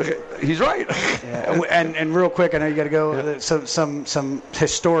 What? Okay. He's right. Yeah. And real quick, I know you got to go. Yeah. Some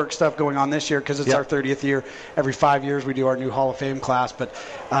historic stuff going on this year because it's our 30th year. Every 5 years we do our new Hall of Fame class. But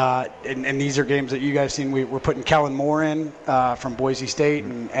and these are games that you guys seen. We're putting Kellen Moore in from Boise State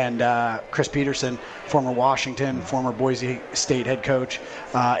and Chris Peterson, former Washington, former Boise State head coach,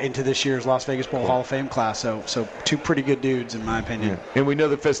 into this year's Las Vegas Bowl Hall of Fame class. So 2 pretty good dudes in my opinion. Yeah. And we know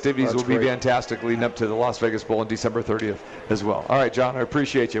the festivities will be fantastic leading up to the Las Vegas Bowl on December 30th as well. All right, John, I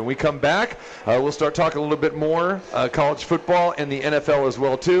appreciate you. When we come back, we'll start talking a little bit more college football and the NFL as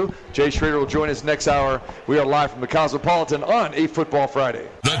well too. Jay Schrader will join us next hour. We are live from the Cosmopolitan on A Football Friday.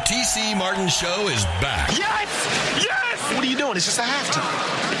 The T.C. Martin Show is back. Yes! Yes! What are you doing? It's just a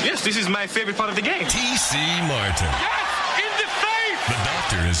halftime. Yes, this is my favorite part of the game. T.C. Martin. Yes! In the face! The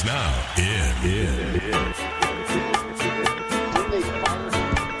doctor is now in.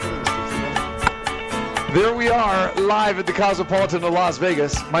 There we are, live at the Cosmopolitan of Las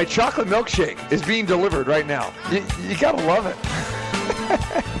Vegas. My chocolate milkshake is being delivered right now. You gotta love it.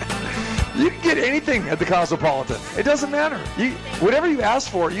 You can get anything at the Cosmopolitan. It doesn't matter. Whatever you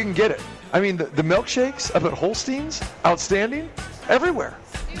ask for, you can get it. I mean, the milkshakes up at Holstein's, outstanding, everywhere.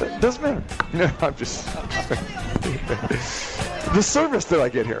 It doesn't matter. No, I'm just... The service that I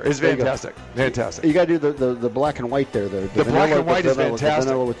get here is fantastic. Fantastic. You got to do the black and white there. The black and white is fantastic. The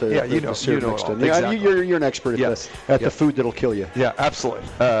vanilla with the, yeah, the syrup mixed in. Exactly. You're an expert at the food that'll kill you. Yeah, absolutely.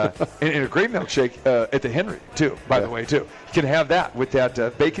 And a great milkshake at the Henry, too, by the way, too. You can have that with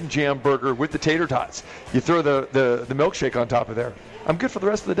that bacon jam burger with the tater tots. You throw the milkshake on top of there. I'm good for the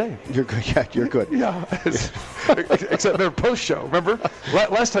rest of the day. You're good. Yeah, you're good. Yeah. Except they're post-show. Remember?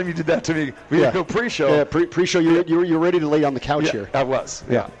 Last time you did that to me, we had no pre-show. Yeah, pre-show. You're ready to lay on the couch here. I was.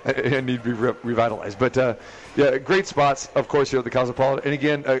 Yeah. I need to be revitalized. But, yeah, great spots, of course, here at the Cosmopolitan. And,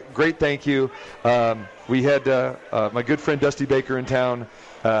 again, a great thank you. We had my good friend Dusty Baker in town.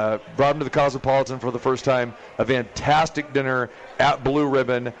 Brought him to the Cosmopolitan for the first time. A fantastic dinner at Blue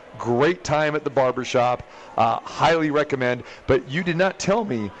Ribbon. Great time at the barbershop. Highly recommend. But you did not tell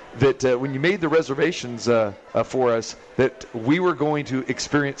me that when you made the reservations for us that we were going to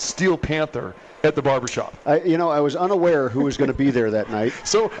experience Steel Panther at the barbershop. I was unaware who was going to be there that night.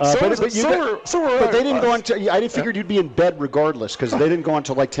 But they didn't go on. I didn't figure you'd be in bed regardless because they didn't go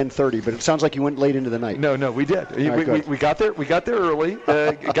until like 10:30. But it sounds like you went late into the night. No, we did. We got there. We got there early.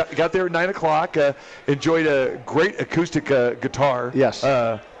 got there at 9:00. Enjoyed a great acoustic guitar. Yes.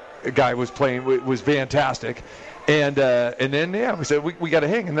 Guy was playing. Was fantastic. And then we said we got to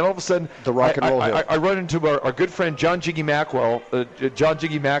hang, and then all of a sudden the rock and roll hit. I run into our good friend John Jiggy Maxwell,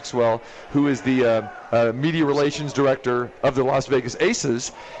 who is the media relations director of the Las Vegas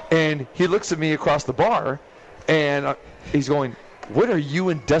Aces, and he looks at me across the bar, and he's going, "What are you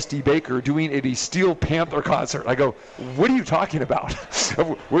and Dusty Baker doing at a Steel Panther concert?" I go, "What are you talking about?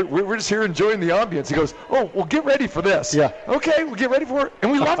 We're just here enjoying the ambience." He goes, "Oh, well, get ready for this." Yeah. Okay, we'll get ready for it,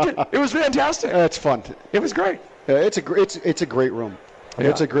 and we loved it. It was fantastic. It's fun. It was great. It's a great room. Yeah.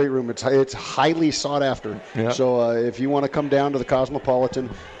 It's a great room. It's highly sought after. Yeah. So if you want to come down to the Cosmopolitan,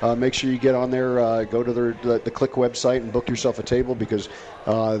 make sure you get on there, go to the Click website and book yourself a table because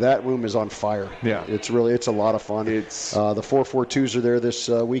that room is on fire. Yeah. It's a lot of fun. It's the 442s are there this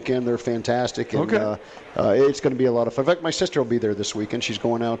weekend. They're fantastic. And, okay. It's going to be a lot of fun. In fact, my sister will be there this weekend. She's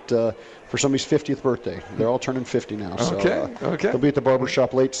going out for somebody's 50th birthday. They're all turning 50 now. So, okay. They'll be at the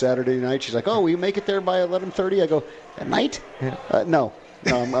barbershop late Saturday night. She's like, "Oh, will you make it there by 11:30?" I go, "At night?" Yeah. No,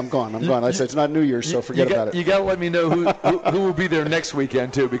 I'm gone. I said, it's not New Year's, so forget about it. You got to let me know who will be there next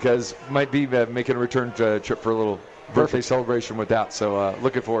weekend, too, because might be making a return trip for a little birthday celebration with that. So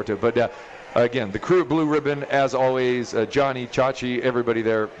looking forward to it. But, again, the crew at Blue Ribbon, as always, Johnny, Chachi, everybody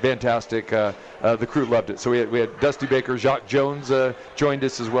there, fantastic. The crew loved it. So we had Dusty Baker, Jacques Jones joined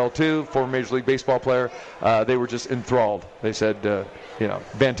us as well, too, former Major League Baseball player. They were just enthralled. They said,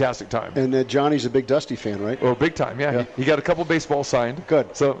 fantastic time. And Johnny's a big Dusty fan, right? Oh, big time, yeah. He got a couple baseballs signed.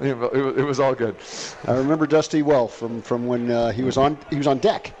 Good. So it was all good. I remember Dusty well from when he was on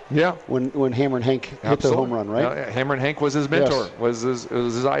deck. Yeah. When Hammer and Hank hit the home run, right? Yeah, Hammer and Hank was his mentor, was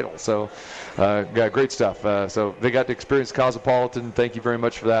his idol. So, great stuff. So they got to experience Cosmopolitan. Thank you very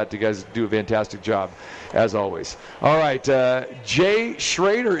much for that. You guys do a fantastic job, as always. All right, Jay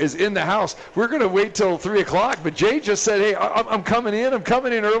Schrader is in the house. We're going to wait till 3 o'clock, but Jay just said, "Hey, I'm coming in. I'm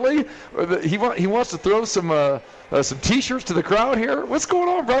coming in early." He wants to throw some T-shirts to the crowd here. What's going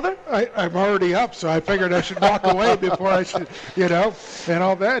on, brother? I'm already up, so I figured I should walk away before I should, and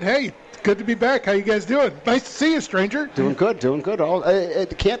all that. Hey, good to be back. How you guys doing? Nice to see you, stranger. Doing good.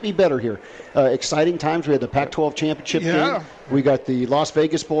 It can't be better here. Exciting times. We had the Pac-12 championship game. We got the Las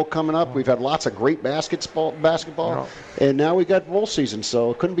Vegas Bowl coming up. We've had lots of great basketball, and now we got bowl season.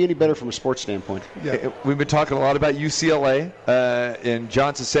 So it couldn't be any better from a sports standpoint. Yeah. We've been talking a lot about UCLA, and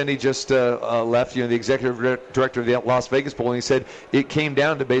John Sasendi just left. The executive director of the Las Vegas Bowl, and he said it came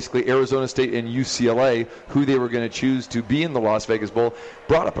down to basically Arizona State and UCLA who they were going to choose to be in the Las Vegas Bowl.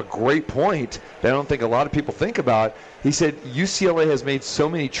 Brought up a great point that I don't think a lot of people think about. He said UCLA has made so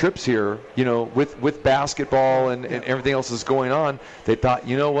many trips here, with basketball and everything else that's going on. They thought,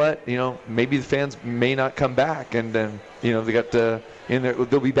 maybe the fans may not come back, and then they got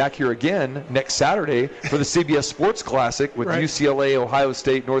they'll be back here again next Saturday for the CBS Sports Classic with UCLA, Ohio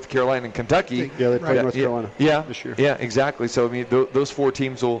State, North Carolina, and Kentucky. Yeah, they play North Carolina this year. Yeah, exactly. So those four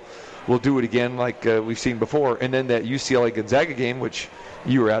teams will do it again like we've seen before, and then that UCLA Gonzaga game, which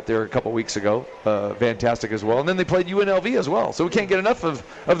you were out there a couple weeks ago, fantastic as well. And then they played UNLV as well. So we can't get enough of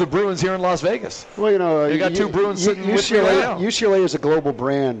the Bruins here in Las Vegas. Well, you got two Bruins sitting with you right now. UCLA is a global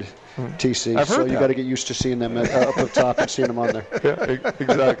brand. TC. I've heard so you that. got to get used to seeing them up at top and seeing them on there. Yeah,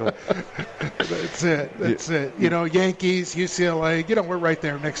 exactly. That's it. Yankees, UCLA, we're right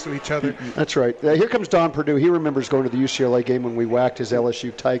there next to each other. That's right. Here comes Don Purdue. He remembers going to the UCLA game when we whacked his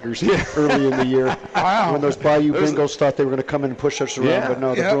LSU Tigers early in the year. Wow. When those Bayou Bengals thought they were going to come in and push us around, but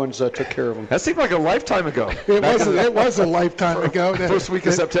no, the Bruins took care of them. That seemed like a lifetime ago. It was a lifetime ago. First week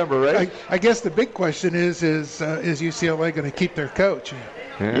of September, right? I guess the big question is UCLA going to keep their coach?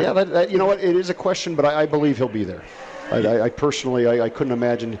 Yeah, that, you know what? It is a question, but I believe he'll be there. I personally, I couldn't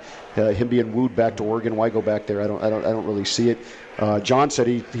imagine him being wooed back to Oregon. Why go back there? I don't really see it. John said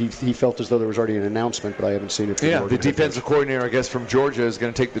he felt as though there was already an announcement, but I haven't seen it. The defensive coordinator, I guess, from Georgia is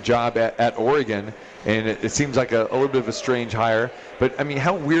going to take the job at Oregon, and it seems like a little bit of a strange hire. But I mean,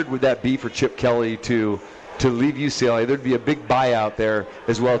 how weird would that be for Chip Kelly to leave UCLA? There'd be a big buyout there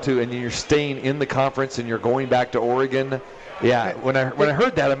as well too, and you're staying in the conference and you're going back to Oregon. Yeah, when I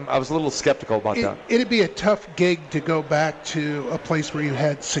heard that, I was a little skeptical about that. It'd be a tough gig to go back to a place where you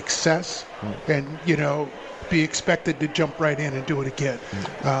had success and, be expected to jump right in and do it again.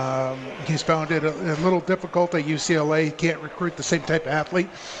 He's found it a little difficult at UCLA. He can't recruit the same type of athlete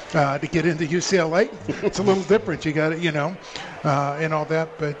to get into UCLA. It's a little different. You got it, and all that.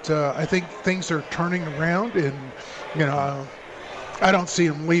 But I think things are turning around, and, I don't see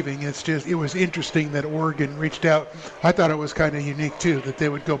him leaving. It was interesting that Oregon reached out. I thought it was kind of unique, too, that they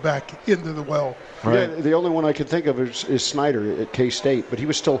would go back into the well. Right. Yeah, the only one I can think of is Snyder at K-State, but he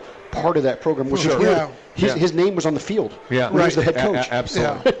was still part of that program, which is weird. His name was on the field. Yeah, he was the head coach.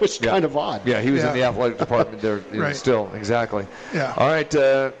 Absolutely. It was kind of odd. Yeah, he was in the athletic department there still. Exactly. Yeah. All right,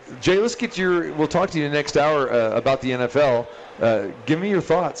 Jay, let's get we'll talk to you next hour about the NFL. Give me your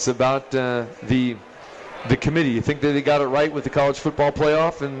thoughts about the committee. You think that they got it right with the college football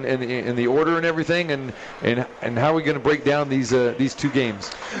playoff and the order and everything, and how are we going to break down these two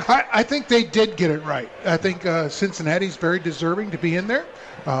games? I think they did get it right. I think Cincinnati's very deserving to be in there.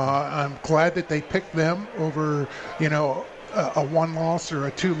 I'm glad that they picked them over, a one-loss or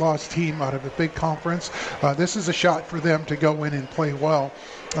a two-loss team out of a big conference. This is a shot for them to go in and play well.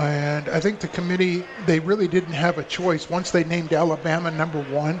 And I think the committee, they really didn't have a choice. Once they named Alabama number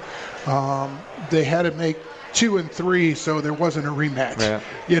one, they had to make 2 and 3, so there wasn't a rematch.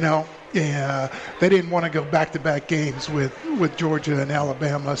 Yeah, they didn't want to go back-to-back games with Georgia and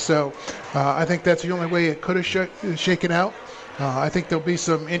Alabama. So I think that's the only way it could have shaken out. I think there'll be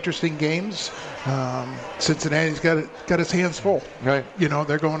some interesting games. Cincinnati's got his hands full. Right.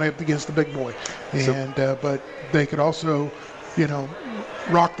 They're going up against the big boy, and but they could also,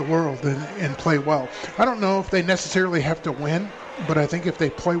 rock the world and play well. I don't know if they necessarily have to win, but I think if they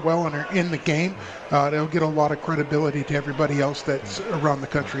play well and are in the game, they'll get a lot of credibility to everybody else that's around the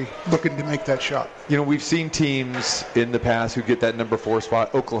country looking to make that shot. We've seen teams in the past who get that number 4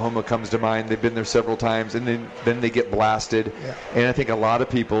 spot. Oklahoma comes to mind. They've been there several times, and then they get blasted. Yeah. And I think a lot of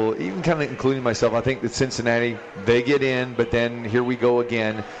people, even kind of including myself, I think that Cincinnati, they get in, but then here we go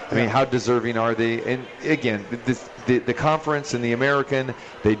again. I mean, how deserving are they? And again, the conference and the American,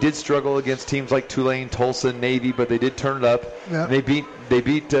 they did struggle against teams like Tulane, Tulsa, Navy, but they did turn it up. Yeah. They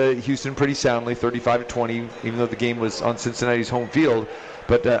beat Houston pretty soundly, 35-20, even though the game was on Cincinnati's home field.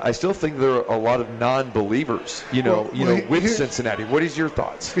 But I still think there are a lot of non-believers, with Cincinnati. What is your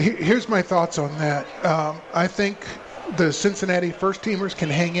thoughts? Here's my thoughts on that. I think the Cincinnati first-teamers can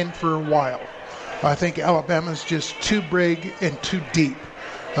hang in for a while. I think Alabama's just too big and too deep.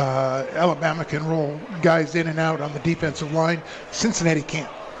 Alabama can roll guys in and out on the defensive line. Cincinnati can't.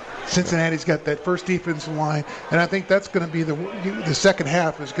 Cincinnati's got that first defensive line, and I think that's going to be the second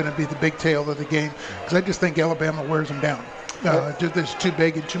half is going to be the big tail of the game, because I just think Alabama wears them down. There's too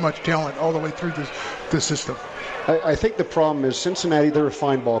big and too much talent all the way through the system. I think the problem is Cincinnati, they're a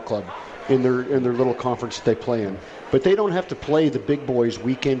fine ball club in their little conference that they play in. But they don't have to play the big boys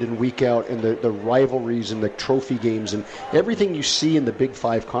week in and week out, and the rivalries and the trophy games and everything you see in the Big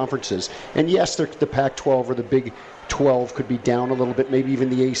 5 conferences. And yes, the Pac-12 or the Big 12 could be down a little bit, maybe even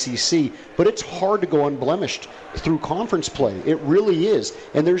the ACC. But it's hard to go unblemished through conference play. It really is.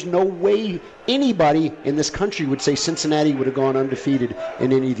 And there's no way anybody in this country would say Cincinnati would have gone undefeated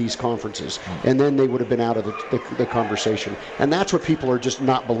in any of these conferences. And then they would have been out of the conversation. And that's what people are just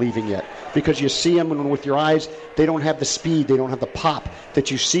not believing yet. Because you see them, and with your eyes, they don't have the speed, they don't have the pop that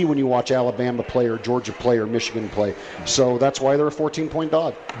you see when you watch Alabama play or Georgia play or Michigan play. So that's why they're a 14-point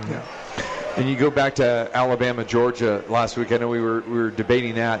dog. Yeah. And you go back to Alabama, Georgia last week. I know we were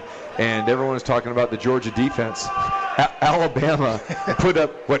debating that, and everyone was talking about the Georgia defense. Alabama put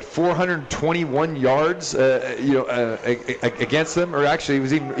up 421 yards, against them, or actually it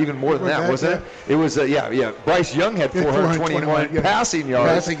was even more than that, wasn't it? It was Bryce Young had 421 passing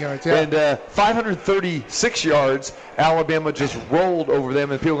yards, and 536 yards. Alabama just rolled over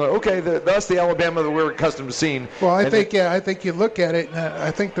them, and people go, okay, that's the Alabama that we're accustomed to seeing. Well, I think you look at it, and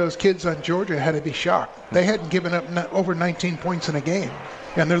I think those kids on Georgia had to be shocked. They hadn't given up over 19 points in a game.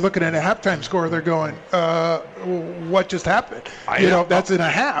 And they're looking at a halftime score. They're going, what just happened? That's in a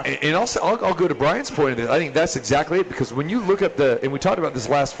half. And also, I'll go to Brian's point of this. I think that's exactly it, because when you look at and we talked about this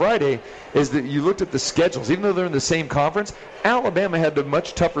last Friday, is that you looked at the schedules. Even though they're in the same conference, Alabama had a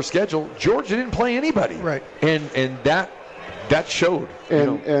much tougher schedule. Georgia didn't play anybody. Right. And that showed.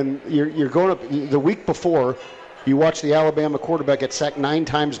 And you're going up the week before. You watch the Alabama quarterback get sacked 9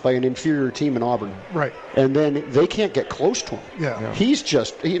 times by an inferior team in Auburn. Right. And then they can't get close to him. Yeah.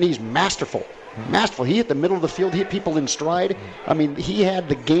 He's masterful. Masterful. He hit the middle of the field, hit people in stride. I mean, he had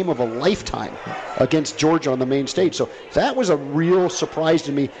the game of a lifetime against Georgia on the main stage. So that was a real surprise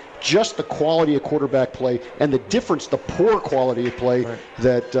to me, just the quality of quarterback play and the difference, the poor quality of play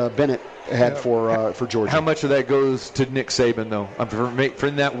that Bennett had for Georgia. How much of that goes to Nick Saban, though, for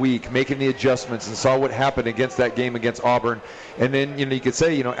in that week, making the adjustments and saw what happened against that game against Auburn. And then, you could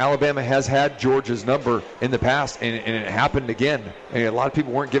say, Alabama has had Georgia's number in the past, and it happened again. And a lot of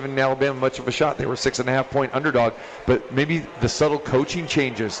people weren't giving Alabama much of a shot. They were 6.5-point underdog. But maybe the subtle coaching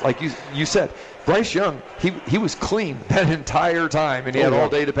changes, like you said, Bryce Young, he was clean that entire time, and he had all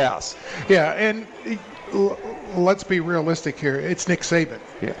day to pass. Yeah, and let's be realistic here. It's Nick Saban.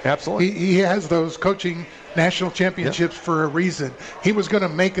 Yeah, absolutely. He has those coaching national championships for a reason. He was going to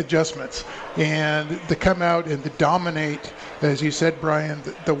make adjustments, and to come out and to dominate, as you said, Brian,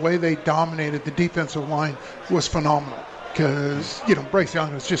 the way they dominated the defensive line was phenomenal. Because, Bryce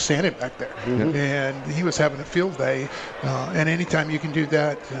Young was just standing back there, and he was having a field day. And anytime you can do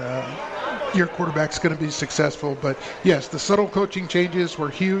that, your quarterback's going to be successful. But, yes, the subtle coaching changes were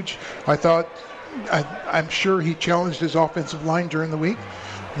huge. I'm sure he challenged his offensive line during the week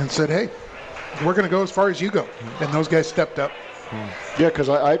and said, hey, we're going to go as far as you go. And those guys stepped up. Yeah, because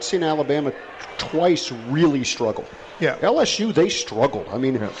I'd seen Alabama twice really struggle. Yeah. LSU, they struggled. I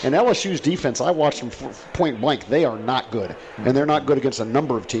mean, and LSU's defense, I watched them point blank. They are not good. And they're not good against a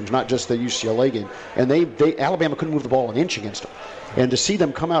number of teams, not just the UCLA game. And Alabama couldn't move the ball an inch against them. And to see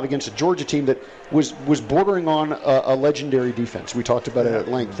them come out against a Georgia team that was bordering on a legendary defense. We talked about it at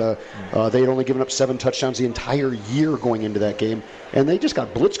length. They had only given up 7 touchdowns the entire year going into that game. And they just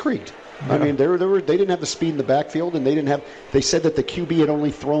got blitzkrieged. I mean, they didn't have the speed in the backfield, and they said that the QB had only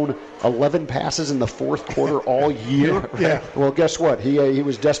thrown 11 passes in the fourth quarter all year. Yeah. Well, guess what? He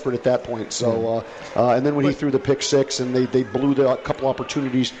was desperate at that point. So, and then when he threw the pick six and they blew a couple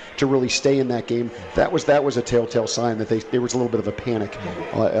opportunities to really stay in that game, that was a telltale sign that there was a little bit of a panic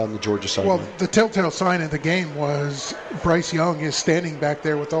on the Georgia side. Well, the telltale sign of the game was Bryce Young is standing back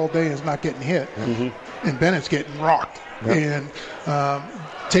there with all day and is not getting hit, and Bennett's getting rocked. Yep. And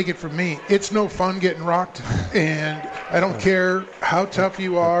take it from me, it's no fun getting rocked, and I don't care how tough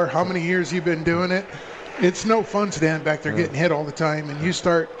you are, how many years you've been doing it. It's no fun standing back there getting hit all the time, and you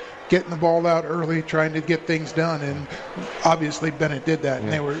start getting the ball out early, trying to get things done, and obviously Bennett did that,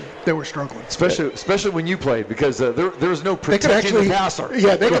 and they were struggling. Especially when you played, because there was no protecting the passer.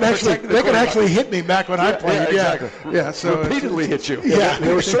 Yeah, they could actually hit me back when I played. Yeah, exactly. Yeah, so repeatedly hit you. Yeah,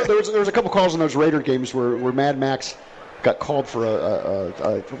 there was a couple calls in those Raider games where Mad Max got called for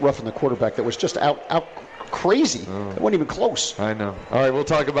a roughing the quarterback that was just out crazy. It wasn't even close. I know. All right, we'll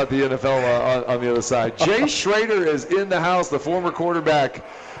talk about the NFL on the other side. Jay Schrader is in the house, the former quarterback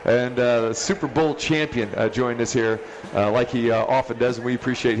and Super Bowl champion, joined us here like he often does, and we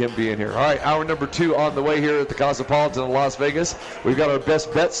appreciate him being here. All right, hour number 2 on the way here at the Cosmopolitan in Las Vegas. We've got our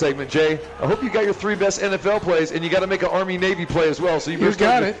best bet segment. Jay, I hope you got your 3 best NFL plays, and you got to make an Army-Navy play as well. So you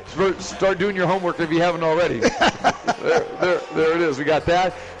got it. Start doing your homework if you haven't already. there it is. We got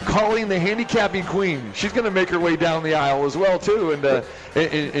that. Calling the handicapping queen. She's going to make her way down the aisle as well, too, and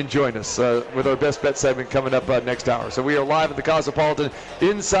join us with our best bet segment coming up next hour. So we are live at the Cosmopolitan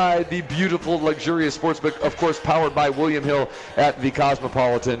inside the beautiful, luxurious sportsbook, of course, powered by William Hill at the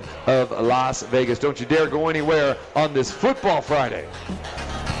Cosmopolitan of Las Vegas. Don't you dare go anywhere on this Football Friday.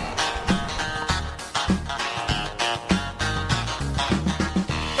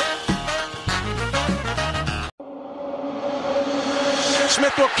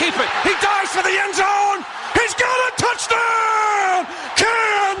 Smith will keep it. He dives for the end zone. He's got a touchdown!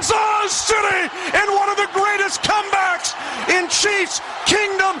 Kansas City in one of the greatest greatest comebacks in Chiefs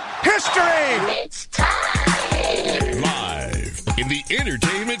Kingdom history. It's time. Live in the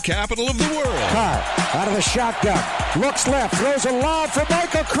entertainment capital of the world. Carr out of the shotgun. Looks left. Throws a lob for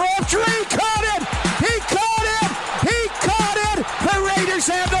Michael Crabtree. He caught it. He caught it. He caught it. The Raiders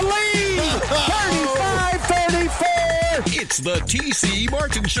have the lead. 35-34. It's the T.C.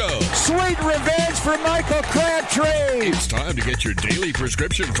 Martin Show. Sweet revenge for Michael Crabtree. It's time to get your daily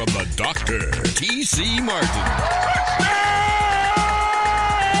prescription from the doctor, T.C. Martin.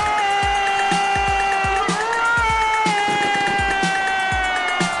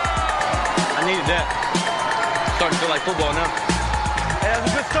 I needed that. Starting to feel like football now. Hey, that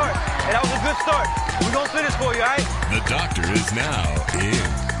was a good start. Hey, that was a good start. We're going to finish for you, all right? The doctor is now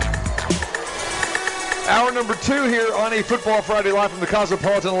in. Hour number 2 here on a Football Friday live from the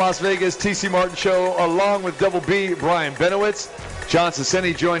Cosmopolitan Las Vegas TC Martin Show, along with Double B, Brian Benowitz. John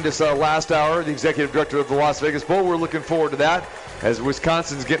Ciceni joined us last hour, the executive director of the Las Vegas Bowl. We're looking forward to that as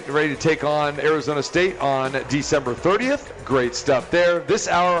Wisconsin's getting ready to take on Arizona State on December 30th. Great stuff there. This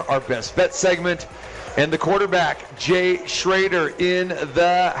hour, our best bet segment. And the quarterback, Jay Schroeder, in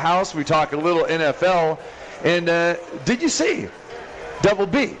the house. We talk a little NFL. And did you see, Double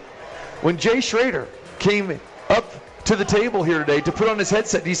B, when Jay Schroeder came up to the table here today to put on his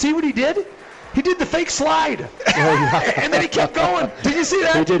headset, do you see what he did? He did the fake slide. And then he kept going. Did you see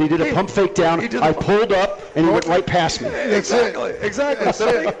that? He did. He did a pump fake down. I pulled up, and he went right past me. Exactly.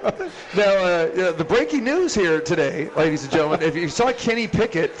 So, now, the breaking news here today, ladies and gentlemen, if you saw Kenny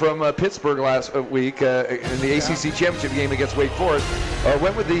Pickett from Pittsburgh last week in the ACC championship game against Wake Forest,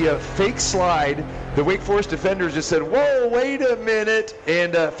 went with the fake slide. The Wake Forest defenders just said, whoa, wait a minute,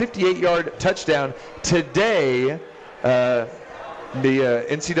 and 58-yard touchdown. Today, the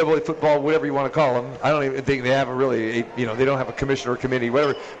NCAA football, whatever you want to call them, I don't even think they have they don't have a commissioner or committee,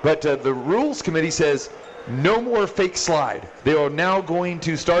 whatever. But the rules committee says no more fake slide. They are now going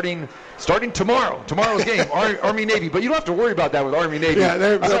to starting tomorrow's game, Army Navy. But you don't have to worry about that with Army Navy. Yeah,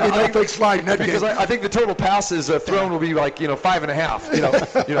 there'll be no fake slide in that game. Because I think the total passes thrown will be like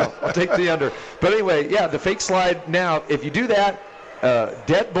 5.5. I'll take the under. But anyway, yeah, the fake slide now. If you do that.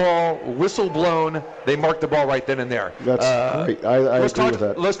 Dead ball, whistle blown. They mark the ball right then and there. That's great. I agree with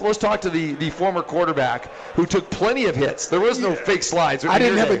that. Let's talk to the former quarterback who took plenty of hits. There was no fake slides. I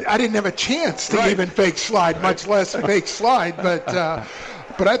didn't have a chance to even fake slide, much less fake slide. But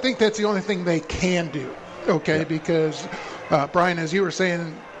I think that's the only thing they can do. Okay, because Brian, as you were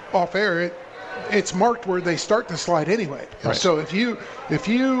saying off air, it's marked where they start to slide anyway. Right. So if you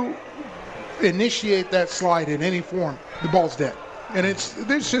initiate that slide in any form, the ball's dead. And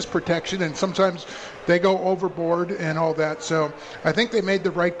there's just protection, and sometimes they go overboard and all that. So I think they made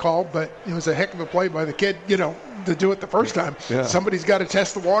the right call, but it was a heck of a play by the kid, to do it the first time. Yeah. Somebody's got to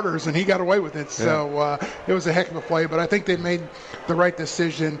test the waters, and he got away with it. Yeah. So it was a heck of a play, but I think they made the right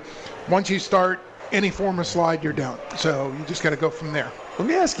decision. Once you start any form of slide, you're down. So you just got to go from there. Let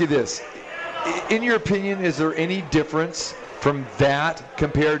me ask you this. In your opinion, is there any difference from that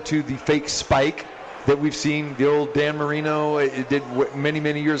compared to the fake spike that we've seen? The old Dan Marino did many,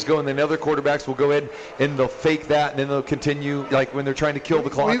 many years ago, and then other quarterbacks will go ahead and they'll fake that, and then they'll continue, like when they're trying to kill the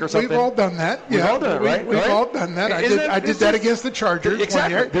clock or something. We've all done that. We've all done it, right? We've all done that. I did that against the Chargers.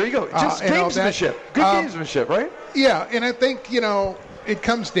 Exactly. 1 year. There you go. Just gamesmanship. Good gamesmanship, right? Yeah, and I think, it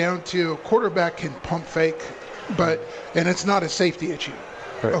comes down to a quarterback can pump fake, and it's not a safety issue.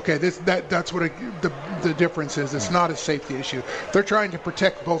 Right. Okay, that's what the difference is. It's not a safety issue. They're trying to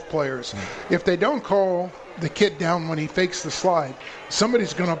protect both players. If they don't call the kid down when he fakes the slide,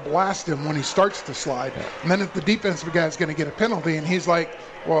 somebody's going to blast him when he starts to slide. Yeah. And then if the defensive guy is going to get a penalty, and he's like,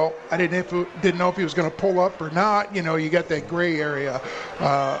 well, I didn't know if he was going to pull up or not. You got that gray area.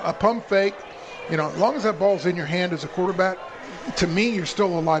 A pump fake, as long as that ball's in your hand as a quarterback, to me, you're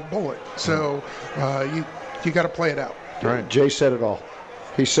still a live bullet. So you got to play it out. Right. Jay said it all.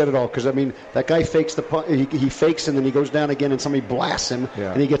 He said it all because, that guy fakes the punt. He fakes and then he goes down again and somebody blasts him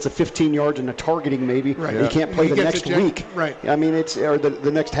and he gets a 15 yards and a targeting maybe. Right. And he can't play the next week. Right. It's or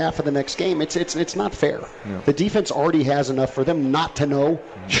the next half of the next game. It's not fair. Yeah. The defense already has enough for them not to know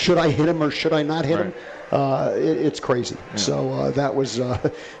should I hit him or should I not hit him. It's crazy. Yeah. So that was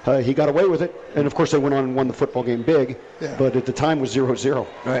he got away with it, and of course they went on and won the football game big. Yeah. But at the time was 0-0.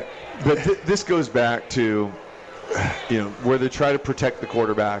 Right. But this goes back to where they try to protect the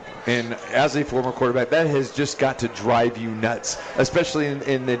quarterback. And as a former quarterback, that has just got to drive you nuts, especially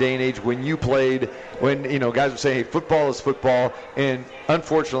in the day and age when you played, when, guys were saying, hey, football is football. And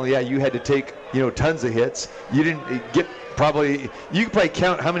unfortunately, you had to take, tons of hits. You didn't get you could probably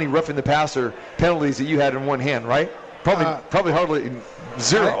count how many roughing the passer penalties that you had in one hand, right? Probably hardly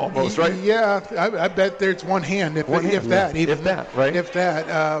zero, almost, right? Yeah, I bet there's one hand, if that.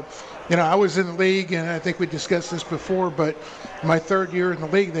 I was in the league, and I think we discussed this before, but my third year in the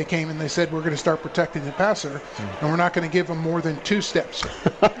league, they came and they said, we're going to start protecting the passer, and we're not going to give him more than 2 steps.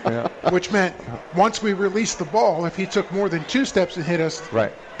 Which meant once we released the ball, if he took more than 2 steps and hit us,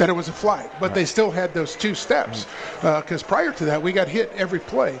 that it was a flag. But they still had those 2 steps, because prior to that, we got hit every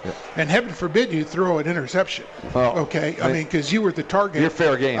play. And heaven forbid you throw an interception. Okay? I mean, because you were the target. You're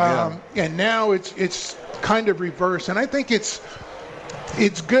fair game, And now it's kind of reverse. And I think it's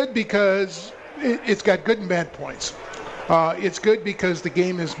good because it's got good and bad points. It's good because the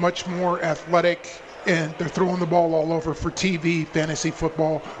game is much more athletic, and they're throwing the ball all over for TV, fantasy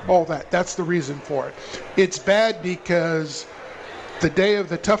football, all that. That's the reason for it. It's bad because the day of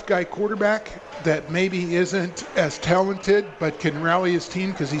the tough guy quarterback that maybe isn't as talented but can rally his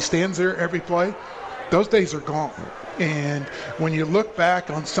team because he stands there every play, those days are gone. And when you look back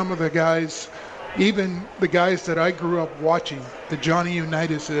on some of the guys, even the guys that I grew up watching, the Johnny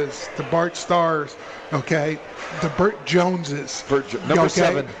Unitas's, the Bart Starrs, okay, the Burt Joneses. Number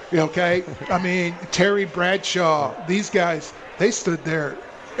 7. Okay, I mean, Terry Bradshaw, these guys, they stood there,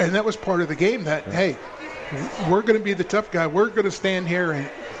 and that was part of the game that, hey, we're going to be the tough guy. We're going to stand here, and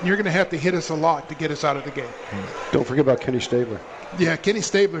you're going to have to hit us a lot to get us out of the game. Don't forget about Kenny Stabler. Yeah, Kenny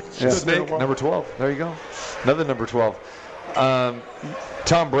Stabler. Snake, number 12. There you go. Another number 12.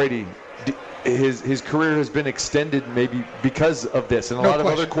 Tom Brady. His career has been extended maybe because of this, and a lot of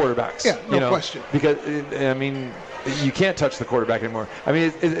other quarterbacks. Yeah, no question. Because, I mean, you can't touch the quarterback anymore. I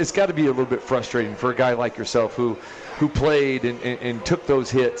mean, it's got to be a little bit frustrating for a guy like yourself who played and took those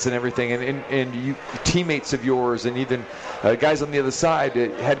hits and everything, and you teammates of yours and even guys on the other side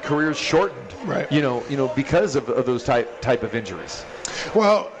had careers shortened. Right. You know, because of those type of injuries.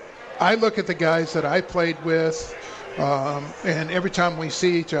 Well, I look at the guys that I played with. And every time we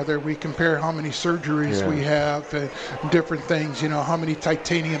see each other, we compare how many surgeries we have and different things, how many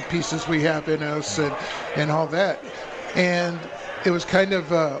titanium pieces we have in us and all that. And it was kind of,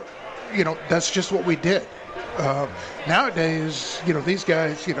 that's just what we did. Nowadays, these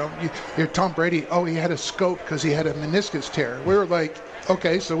guys, you're Tom Brady, he had a scope because he had a meniscus tear. We were like,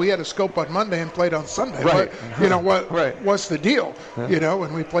 okay, so we had a scope on Monday and played on Sunday. Right. What's the deal?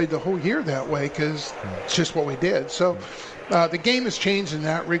 And we played the whole year that way because it's just what we did. So the game has changed in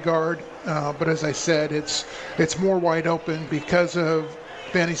that regard. But as I said, it's more wide open because of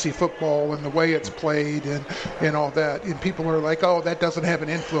fantasy football and the way it's played and all that. And people are like, that doesn't have an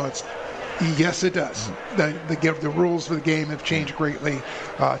influence. Yes, it does. The rules of the game have changed greatly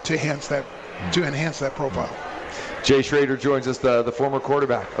to enhance that profile. Jay Schroeder joins us, the former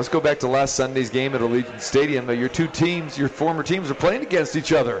quarterback. Let's go back to last Sunday's game at Allegiant Stadium. Your former teams are playing against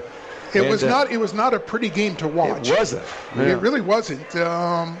each other. It was not a pretty game to watch. It wasn't. Yeah. It really wasn't.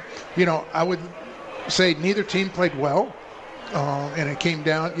 I would say neither team played well. And it came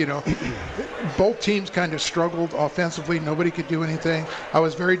down, both teams kind of struggled offensively. Nobody could do anything. I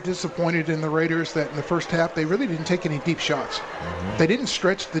was very disappointed in the Raiders that in the first half they really didn't take any deep shots. Mm-hmm. They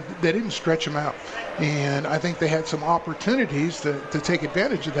didn't stretch them out, and I think they had some opportunities to take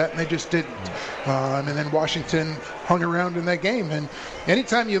advantage of that, and they just didn't. And then Washington hung around in that game. And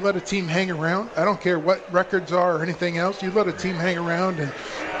anytime you let a team hang around, I don't care what records are or anything else, you let a team hang around and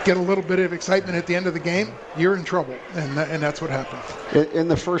get a little bit of excitement at the end of the game, you're in trouble, and that's what happened. In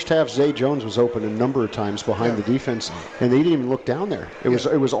the first half, Zay Jones was open a number of times behind the defense, and they didn't even look down there. It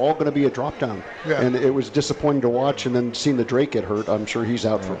was all going to be a drop down, and it was disappointing to watch. And then seeing the Drake get hurt, I'm sure he's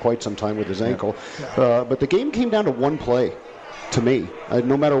out for quite some time with his ankle. But the game came down to one play. To me,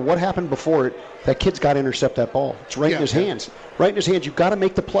 no matter what happened before it, that kid's got to intercept that ball. It's right in his hands. Right in his hands. You've got to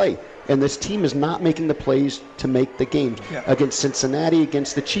make the play. And this team is not making the plays to make the games. Against Cincinnati,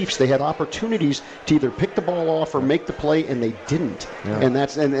 against the Chiefs, they had opportunities to either pick the ball off or make the play, and they didn't. And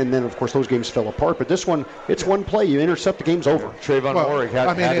then, of course, those games fell apart. But this one, it's one play. You intercept, the game's over. Trayvon Moore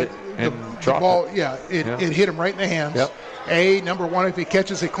had it and dropped it. It hit him right in the hands. Number one, if he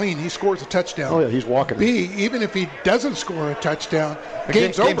catches it clean, he scores a touchdown. Oh, yeah, he's walking. B, even if he doesn't score a touchdown,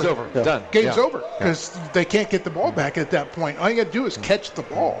 game's over. Game's over. Done. Game's over because they can't get the ball back at that point. All you got to do is catch the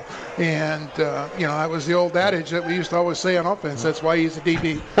ball. And, that was the old adage that we used to always say on offense. That's why he's a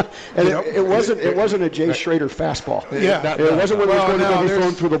DB. And it wasn't a Jay Schroeder fastball. It wasn't when it was going to be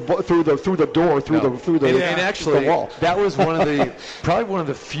thrown through the door, through the wall. That was probably one of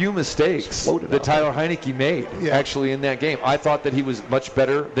the few mistakes that Tyler Heineke made actually in that game. I thought that he was much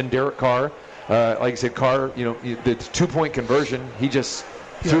better than Derek Carr. Like I said, Carr, the 2-point conversion, he just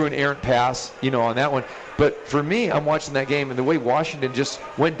threw an errant pass, on that one. But for me, I'm watching that game, and the way Washington just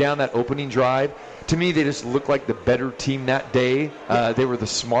went down that opening drive, to me, they just looked like the better team that day. They were the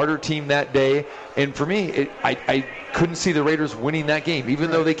smarter team that day. And for me, I couldn't see the Raiders winning that game.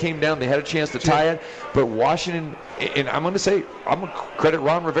 Even though they came down, they had a chance to tie it. But Washington, and I'm going to credit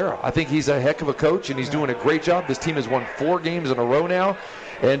Ron Rivera. I think he's a heck of a coach, and he's doing a great job. This team has won 4 games in a row now.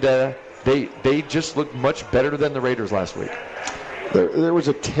 And they just looked much better than the Raiders last week. There was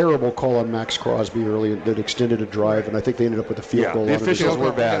a terrible call on Max Crosby early that extended a drive, and I think they ended up with a field goal. The officials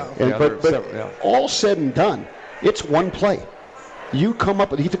were bad. But all said and done, it's one play. You come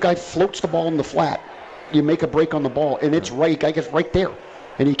up, the guy floats the ball in the flat. You make a break on the ball, and it's right. Guy gets right there,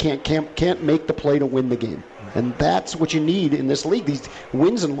 and he can't make the play to win the game. And that's what you need in this league. These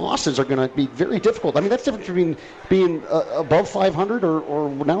wins and losses are going to be very difficult. I mean, that's the difference between being above 500 or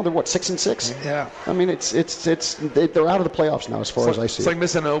now they're 6-6. Yeah. I mean, they're out of the playoffs now as far as I see. It's like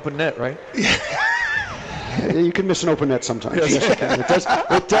missing an open net, right? You can miss an open net sometimes. Yes, you can.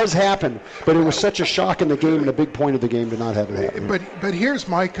 It does happen. But it was such a shock in the game and a big point of the game to not have it happen. But here's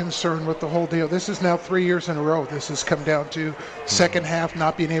my concern with the whole deal. This is now 3 years in a row. This has come down to second half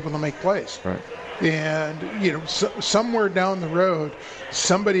not being able to make plays. Right. And, somewhere down the road,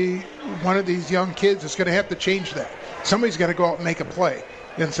 one of these young kids is going to have to change that. Somebody's got to go out and make a play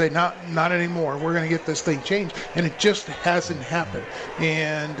and say, not anymore. We're going to get this thing changed. And it just hasn't happened.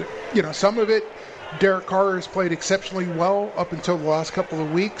 And, some of it, Derek Carr has played exceptionally well up until the last couple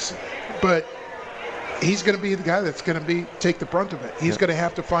of weeks. But he's going to be the guy that's going to take the brunt of it. He's going to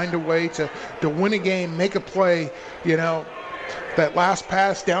have to find a way to win a game, make a play, That last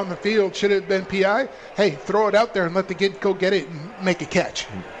pass down the field should have been PI. Hey, throw it out there and let the kid go get it and make a catch.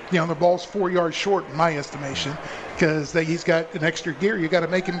 The ball's 4 yards short in my estimation because he's got an extra gear. You got to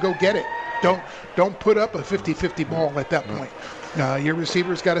make him go get it. Don't put up a 50-50 ball at that point. Your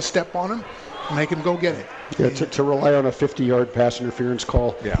receiver's got to step on him, make him go get it. Yeah, to rely on a 50-yard pass interference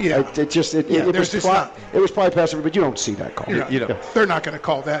call. Yeah. It was probably pass interference, but you don't see that call. They're not going to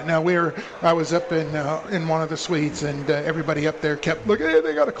call that. Now I was up in one of the suites, and everybody up there kept looking. Hey,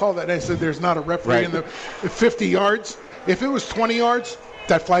 they got to call that. And I said, "There's not a referee in the 50 yards. If it was 20 yards,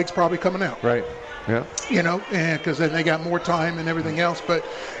 that flag's probably coming out." Right. Yeah. Because then they got more time and everything else, but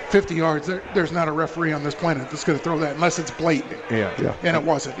 50 yards, there's not a referee on this planet that's going to throw that unless it's blatant. Yeah. And it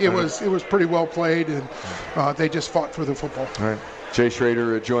wasn't. It was pretty well played, and they just fought for the football. All right. Jay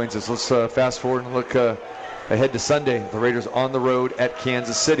Schrader joins us. Let's fast forward and look ahead to Sunday. The Raiders on the road at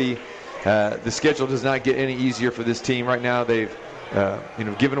Kansas City. The schedule does not get any easier for this team right now. They've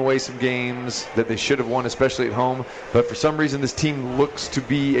given away some games that they should have won, especially at home. But for some reason, this team looks to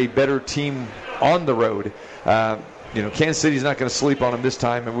be a better team on the road. Kansas City's not going to sleep on them this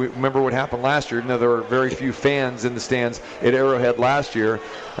time. And we remember what happened last year. There were very few fans in the stands at Arrowhead last year.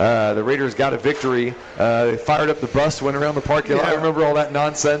 The Raiders got a victory. They fired up the bus, went around the parking lot. I remember all that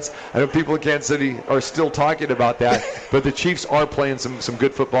nonsense. I know people in Kansas City are still talking about that. But the Chiefs are playing some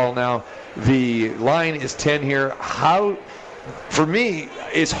good football now. The line is 10 here. For me,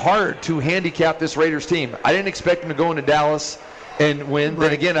 it's hard to handicap this Raiders team. I didn't expect them to go into Dallas and win.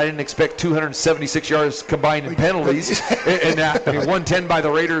 Then again, I didn't expect 276 yards combined in penalties. And that, 110 by the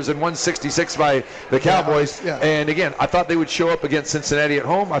Raiders and 166 by the Cowboys. Yeah. And again, I thought they would show up against Cincinnati at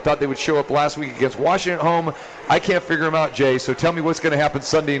home. I thought they would show up last week against Washington at home. I can't figure them out, Jay. So tell me what's going to happen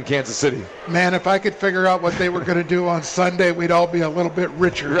Sunday in Kansas City. Man, if I could figure out what they were going to do on Sunday, we'd all be a little bit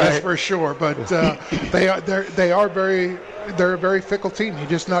richer, that's for sure. But they're a very fickle team. You're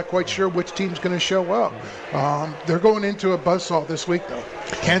just not quite sure which team's going to show up. They're going into a buzzsaw this week, though.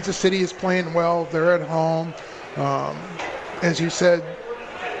 Kansas City is playing well. They're at home. As you said,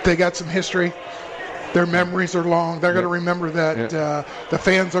 they got some history. Their memories are long. They're going to remember that. The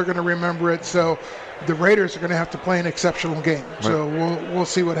fans are going to remember it. So the Raiders are going to have to play an exceptional game. So we'll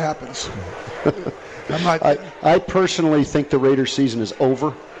see what happens. I personally think the Raiders season is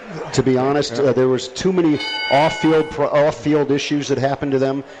over. To be honest, there was too many off-field issues that happened to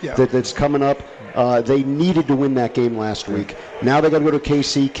them that's coming up. They needed to win that game last week. Now they got to go to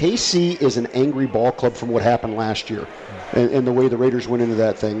KC. KC is an angry ball club from what happened last year. And the way the Raiders went into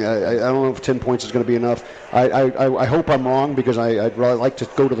that thing. I don't know if 10 points is going to be enough. I hope I'm wrong because I'd really like to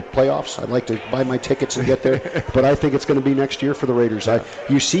go to the playoffs. I'd like to buy my tickets and get there. But I think it's going to be next year for the Raiders.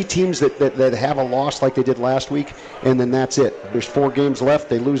 You see teams that have a loss like they did last week, and then that's it. There's 4 games left.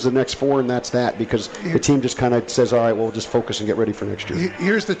 They lose the next 4, and that's that because the team just kind of says, all right, well, we'll just focus and get ready for next year.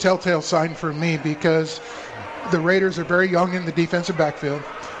 Here's the telltale sign for me because the Raiders are very young in the defensive backfield.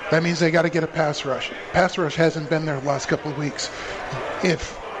 That means they got to get a pass rush. Pass rush hasn't been there the last couple of weeks.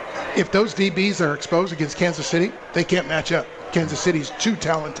 If those DBs are exposed against Kansas City, they can't match up. Kansas City's too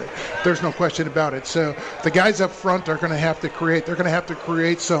talented. There's no question about it. So the guys up front are going to have to create. They're going to have to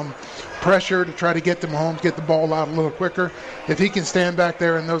create some pressure to try to get to Mahomes, get the ball out a little quicker. If he can stand back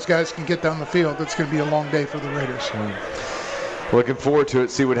there and those guys can get down the field, it's going to be a long day for the Raiders. Looking forward to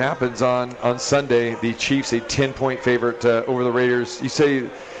it. See what happens on Sunday. The Chiefs, a 10-point favorite over the Raiders. You say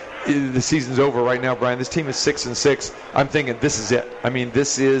the season's over right now, Brian. This team is 6-6. I'm thinking this is it. I mean,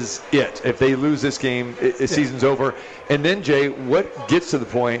 this is it. If they lose this game, season's over. And then, Jay, what gets to the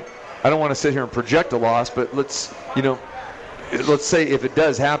point? I don't want to sit here and project a loss, but let's say if it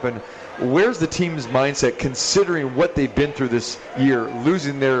does happen, where's the team's mindset considering what they've been through this year,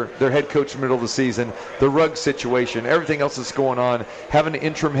 losing their head coach in the middle of the season, the Ruggs situation, everything else that's going on, having an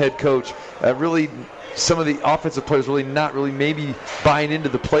interim head coach, really some of the offensive players really not really maybe buying into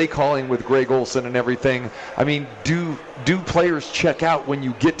the play calling with Greg Olsen and everything. I mean, do players check out when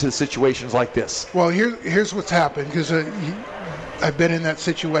you get to situations like this? Well, here's what's happened, because I've been in that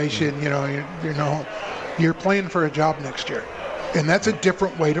situation. You're playing for a job next year. And that's a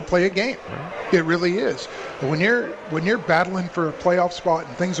different way to play a game. It really is. When you're battling for a playoff spot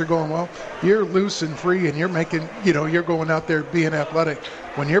and things are going well, you're loose and free and you're making, you're going out there being athletic.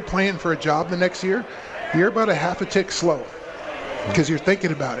 When you're playing for a job the next year, you're about a half a tick slow because you're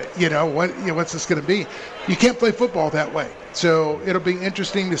thinking about it. What's this going to be? You can't play football that way. So it'll be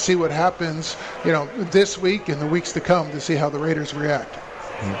interesting to see what happens, this week and the weeks to come to see how the Raiders react.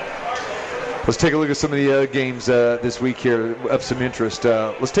 Let's take a look at some of the games this week here of some interest.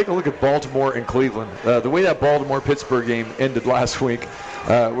 Let's take a look at Baltimore and Cleveland. The way that Baltimore-Pittsburgh game ended last week,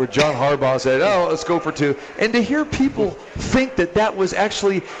 where John Harbaugh said, let's go for 2. And to hear people think that was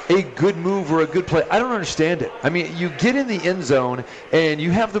actually a good move or a good play, I don't understand it. I mean, you get in the end zone, and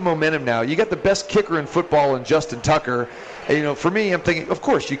you have the momentum now. You got the best kicker in football in Justin Tucker. And, for me, I'm thinking, of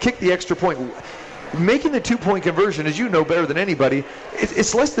course, you kick the extra point. Making the 2-point conversion, as you know better than anybody,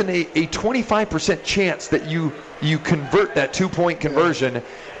 it's less than a 25% chance that you convert that 2-point conversion.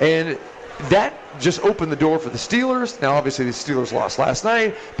 And that just opened the door for the Steelers. Now, obviously, the Steelers lost last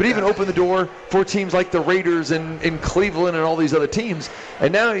night, but even opened the door for teams like the Raiders and Cleveland and all these other teams.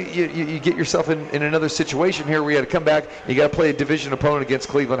 And now you get yourself in another situation here where you got to come back. You got to play a division opponent against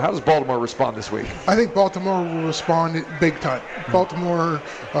Cleveland. How does Baltimore respond this week? I think Baltimore will respond big time. Baltimore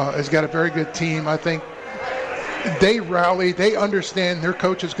has got a very good team. I think they rally. They understand their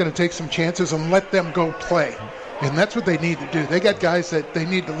coach is going to take some chances and let them go play. And that's what they need to do. They got guys that they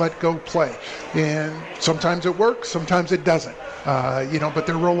need to let go play. And sometimes it works, sometimes it doesn't. But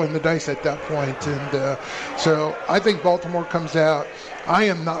they're rolling the dice at that point. And so I think Baltimore comes out. I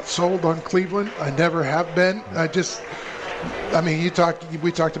am not sold on Cleveland. I never have been.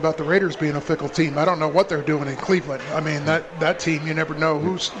 We talked about the Raiders being a fickle team. I don't know what they're doing in Cleveland. I mean, that team, you never know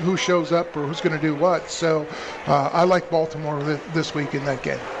who shows up or who's going to do what. So I like Baltimore this week in that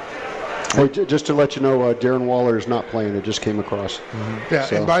game. Hey, just to let you know, Darren Waller is not playing. It just came across. Mm-hmm. Yeah,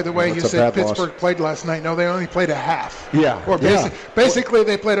 so, and by the way, you said Pittsburgh played last night. No, they only played a half. Yeah. Or basically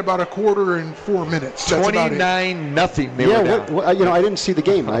they played about a quarter in 4 minutes. 29-0. They were down. Well, I didn't see the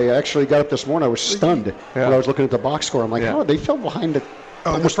game. I actually got up this morning. I was stunned when I was looking at the box score. I'm like, they fell behind it.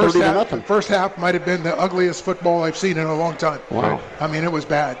 Almost 30-0. The first half might have been the ugliest football I've seen in a long time. Wow. I mean, it was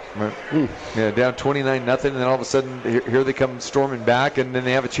bad. Right. Yeah, down 29-0, and then all of a sudden here they come storming back, and then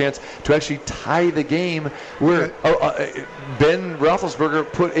they have a chance to actually tie the game where Ben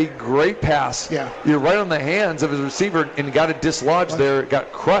Roethlisberger put a great pass. Yeah. You're right on the hands of his receiver and got it dislodged there,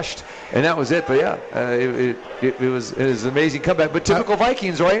 got crushed, and that was it. But it was an amazing comeback. But typical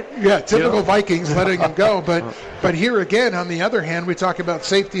Vikings, right? Yeah, typical Vikings letting them go. But here again, on the other hand, we talk about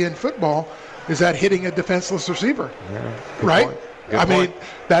safety in football. Is that hitting a defenseless receiver? Yeah, right? I mean,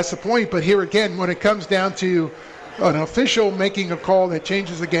 that's the point. But here again, when it comes down to an official making a call that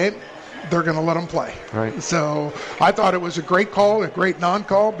changes the game, they're going to let them play. Right. So I thought it was a great call, a great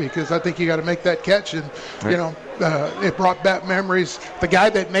non-call, because I think you got to make that catch. And, it brought back memories. The guy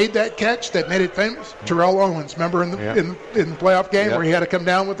that made that catch, that made it famous, Terrell Owens, remember in the playoff game where he had to come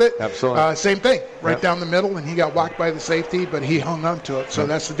down with it? Absolutely. Same thing, down the middle, and he got whacked by the safety, but he hung on to it. So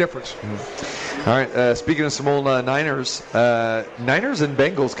that's the difference. Mm-hmm. All right, speaking of some old Niners, Niners and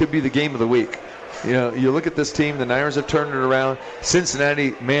Bengals could be the game of the week. You look at this team, the Niners have turned it around.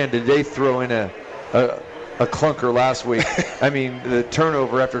 Cincinnati, man, did they throw in a clunker last week. I mean, the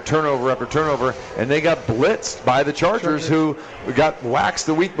turnover after turnover after turnover, and they got blitzed by the Chargers, who got waxed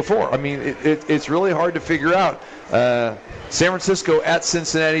the week before. I mean, it's really hard to figure out. San Francisco at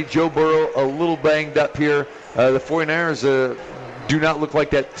Cincinnati, Joe Burrow a little banged up here. The 49ers do not look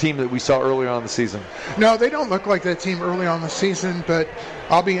like that team that we saw earlier on in the season. No, they don't look like that team early on in the season, but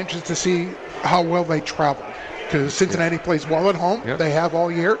I'll be interested to see how well they travel. because Cincinnati plays well at home. Yep. They have all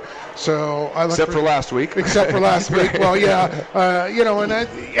year. So I look Except for last week. Except for last week. Well, yeah.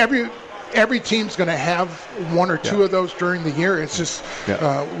 And every team's going to have one or two of those during the year. It's just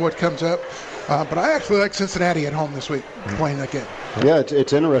what comes up. But I actually like Cincinnati at home this week, playing that game. Yeah,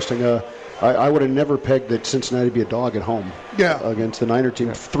 it's interesting. I would have never pegged that Cincinnati would be a dog at home against the Niner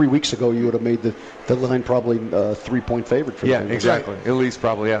team. 3 weeks ago, you would have made the line probably 3-point favorite for them. Yeah, exactly. At least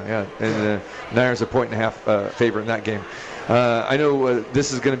probably, yeah. And the Niners are 1.5 favorite in that game. I know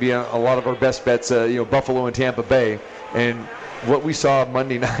this is going to be a lot of our best bets, Buffalo and Tampa Bay. And what we saw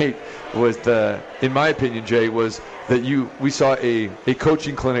Monday night was, in my opinion, Jay, was that we saw a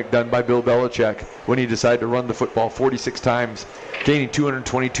coaching clinic done by Bill Belichick when he decided to run the football 46 times, gaining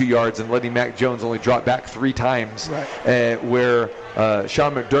 222 yards and letting Mac Jones only drop back 3 times, where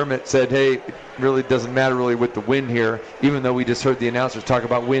Sean McDermott said, hey, it really doesn't matter really with the win here, even though we just heard the announcers talk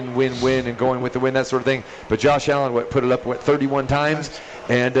about win, and going with the win, that sort of thing. But Josh Allen put it up, 31 times,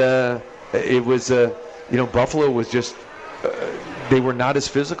 and it was, Buffalo was just they were not as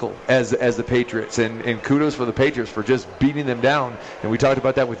physical as the Patriots, and kudos for the Patriots for just beating them down. And we talked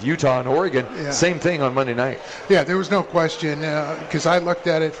about that with Utah and Oregon. Yeah. Same thing on Monday night. Yeah, there was no question, because I looked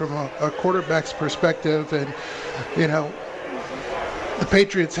at it from a quarterback's perspective, and the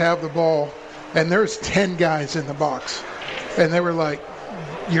Patriots have the ball, and there's 10 guys in the box, and they were like,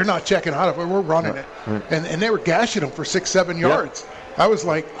 "You're not checking out of it. We're running it," and they were gashing them for 6-7 yards. I was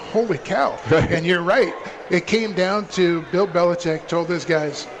like, holy cow. And you're right. It came down to Bill Belichick told his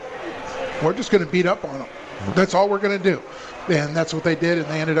guys, we're just going to beat up on them. That's all we're going to do. And that's what they did, and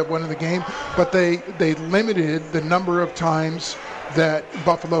they ended up winning the game. But they limited the number of times that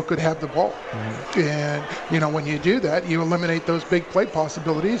Buffalo could have the ball. And, when you do that, you eliminate those big play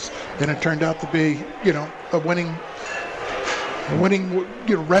possibilities, and it turned out to be, a winning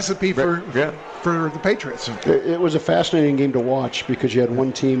recipe for the Patriots. It was a fascinating game to watch because you had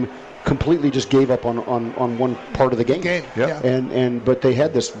one team completely just gave up on one part of the game. But they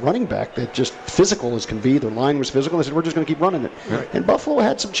had this running back that just physical as can be. Their line was physical. They said, we're just going to keep running it. And Buffalo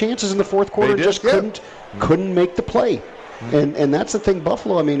had some chances in the fourth quarter and just couldn't make the play. And that's the thing,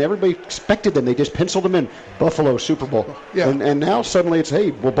 Buffalo, everybody expected them. They just penciled them in. Buffalo, Super Bowl. And now suddenly it's,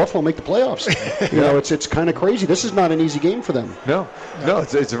 hey, will Buffalo make the playoffs? It's kind of crazy. This is not an easy game for them. No,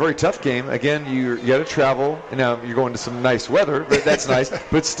 it's a very tough game. Again, you got to travel. And now you're going to some nice weather, but that's nice.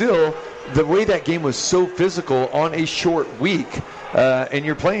 But still, the way that game was so physical on a short week, and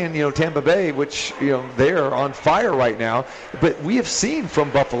you're playing, Tampa Bay, which, they're on fire right now. But we have seen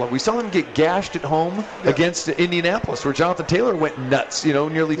from Buffalo, we saw them get gashed at home against Indianapolis, where Jonathan Taylor went nuts,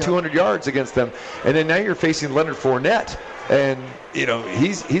 nearly 200 yards against them. And then now you're facing Leonard Fournette, and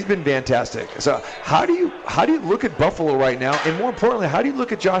he's been fantastic. So how do you look at Buffalo right now, and more importantly, how do you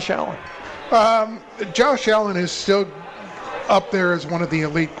look at Josh Allen? Josh Allen is still up there as one of the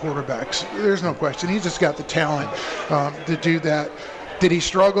elite quarterbacks. There's no question. He's just got the talent to do that. Did he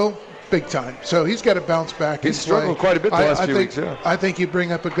struggle? Big time. So he's got to bounce back. He's struggled quite a bit the last few weeks. I think you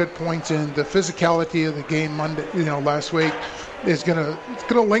bring up a good point in the physicality of the game Monday. Last week is gonna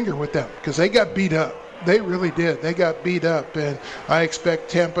linger with them because they got beat up. They really did. They got beat up, and I expect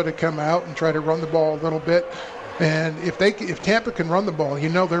Tampa to come out and try to run the ball a little bit. And if Tampa can run the ball,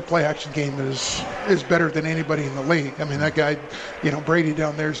 their play action game is better than anybody in the league. That guy, Brady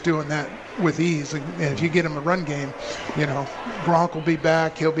down there is doing that with ease. And if you get him a run game, Gronk will be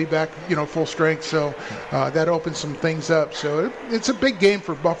back. He'll be back, full strength. So that opens some things up. So it's a big game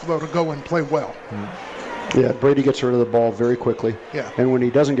for Buffalo to go and play well. Yeah, Brady gets rid of the ball very quickly. Yeah. And when he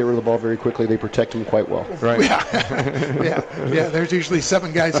doesn't get rid of the ball very quickly, they protect him quite well. Right. Yeah. There's usually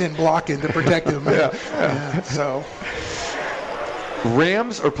 7 guys in blocking to protect him. So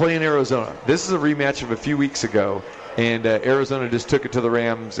Rams are playing Arizona. This is a rematch of a few weeks ago, and Arizona just took it to the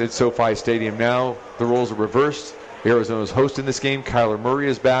Rams at SoFi Stadium. Now the roles are reversed. Arizona's hosting this game. Kyler Murray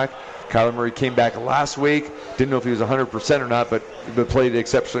is back. Kyler Murray came back last week. Didn't know if he was 100% or not, but played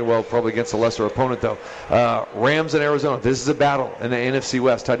exceptionally well, probably against a lesser opponent, though. Rams and Arizona. This is a battle in the NFC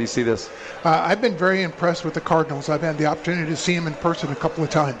West. How do you see this? I've been very impressed with the Cardinals. I've had the opportunity to see them in person a couple of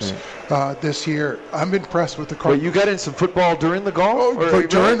times this year. I'm impressed with the Cardinals. Wait, you got in some football during the golf?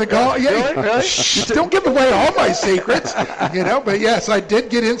 During the golf? Yeah. Really? Don't give away all my secrets. But yes, I did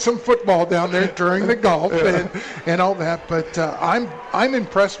get in some football down there during the golf and all that. But I'm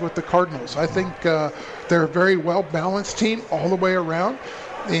impressed with the Cardinals. I think they're a very well-balanced team all the way around.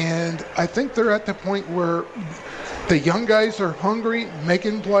 And I think they're at the point where the young guys are hungry,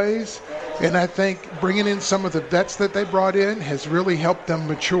 making plays, And I think bringing in some of the vets that they brought in has really helped them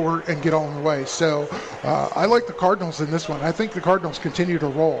mature and get on the way. So I like the Cardinals in this one. I think the Cardinals continue to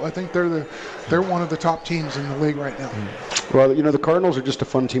roll. I think they're one of the top teams in the league right now. Well, the Cardinals are just a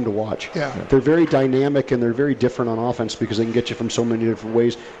fun team to watch. Yeah. They're very dynamic and they're very different on offense because they can get you from so many different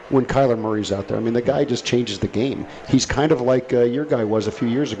ways when Kyler Murray's out there. I mean, the guy just changes the game. He's kind of like your guy was a few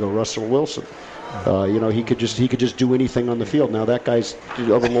years ago, Russell Wilson. He could just do anything on the field. Now that guy's a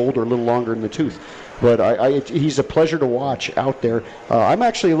little older, a little longer in the tooth. But he's a pleasure to watch out there. I'm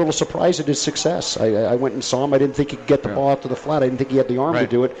actually a little surprised at his success. I went and saw him. I didn't think he could get the ball out to the flat. I didn't think he had the arm to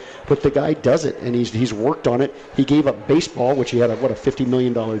do it. But the guy does it, and he's worked on it. He gave up baseball, which he had a $50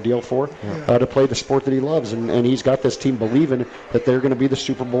 million deal for, to play the sport that he loves. And he's got this team believing that they're going to be the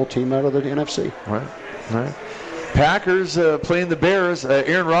Super Bowl team out of the NFC. Right. Packers playing the Bears.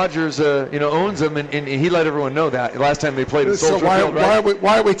 Aaron Rodgers, owns them, and he let everyone know that last time they played at Soldier Field. Right?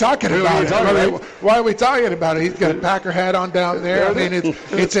 Why are we talking about it? Why are we talking about it? He's got a Packer hat on down there. I mean,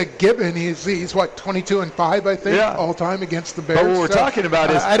 it's a given. He's what 22-5, I think, all time against the Bears. But what we're talking about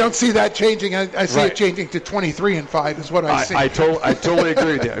is I don't see that changing. I see it changing to 23-5 is what I see. I totally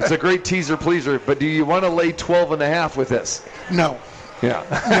agree with you. It's a great teaser pleaser. But do you want to lay 12.5 with this? No. Yeah.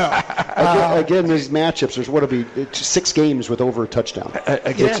 No. Again, these matchups, there's what will be 6 games with over a touchdown.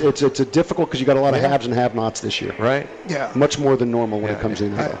 Again. It's a difficult because you got a lot of haves and have-nots this year. Right. Yeah. Much more than normal when it comes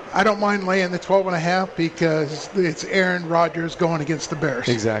in. I don't mind laying the 12.5 because it's Aaron Rodgers going against the Bears.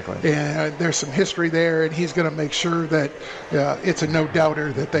 Exactly. And there's some history there, and he's going to make sure that it's a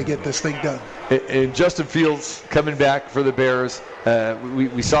no-doubter that they get this thing done. And Justin Fields coming back for the Bears.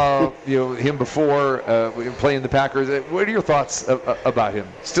 We saw him before playing the Packers. What are your thoughts about him?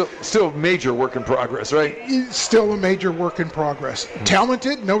 Still major work in progress, right? Still a major work in progress.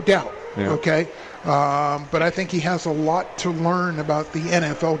 Talented, no doubt. Yeah. Okay, but I think he has a lot to learn about the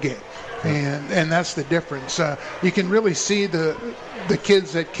NFL game, and that's the difference. You can really see the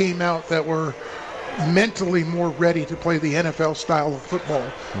kids that came out that were mentally more ready to play the NFL style of football.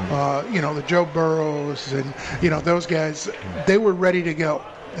 The Joe Burrows and those guys, they were ready to go.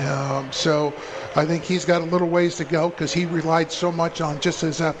 So I think he's got a little ways to go because he relied so much on just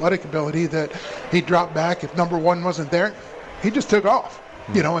his athletic ability that he dropped back. If number one wasn't there, he just took off,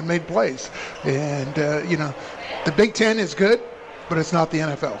 and made plays. And the Big Ten is good, but it's not the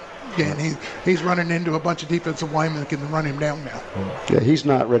NFL. And he's running into a bunch of defensive linemen that can run him down now. Yeah, he's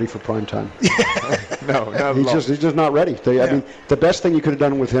not ready for prime time. No, he's just not ready. I mean, the best thing you could have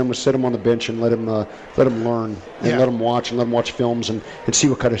done with him was sit him on the bench and let him learn and let him watch films and see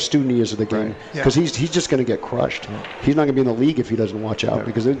what kind of student he is of the game. Because he's just going to get crushed. He's not going to be in the league if he doesn't watch out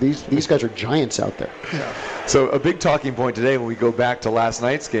because these guys are giants out there. Yeah. So a big talking point today when we go back to last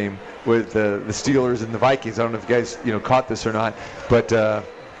night's game with the Steelers and the Vikings. I don't know if you guys caught this or not, but.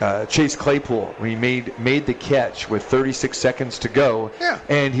 Chase Claypool, when he made the catch with 36 seconds to go,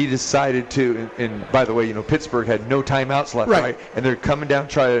 and he decided to. And by the way, Pittsburgh had no timeouts left, right? And they're coming down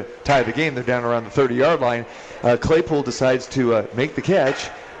try to tie the game. They're down around the 30-yard line. Claypool decides to make the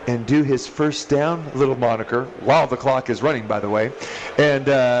catch and do his first down little moniker while the clock is running, by the way, and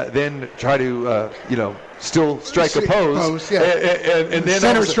then try to still strike a pose. And then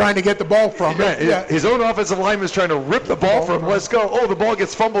center's trying to get the ball from him. His own offensive lineman is trying to rip the ball from him. Let's go. Oh, the ball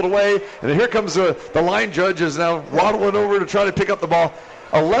gets fumbled away. And then here comes the line judge is now waddling over to try to pick up the ball.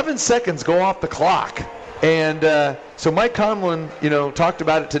 11 seconds go off the clock. And so Mike Conlon, talked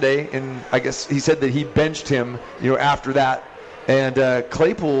about it today. And I guess he said that he benched him, after that. And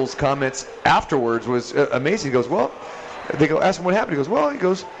Claypool's comments afterwards was amazing. He goes, well, they ask him what happened. He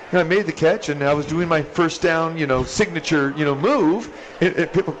goes, I made the catch and I was doing my first down, signature, move.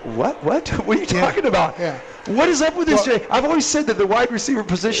 And people, what? What are you talking about? Yeah. What is up with this, Jay? I've always said that the wide receiver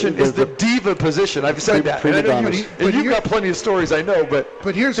position is the diva position. I've said that. And I know you've got plenty of stories, I know,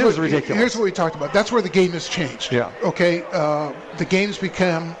 but here's it was ridiculous. Here's what we talked about. That's where the game has changed. Yeah. Okay. The game's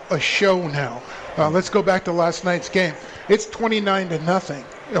become a show now. Let's go back to last night's game. It's 29-0.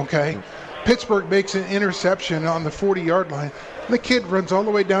 Okay. Pittsburgh makes an interception on the 40-yard line. The kid runs all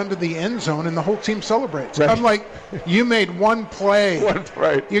the way down to the end zone, and the whole team celebrates. Right. I'm like, you made one play.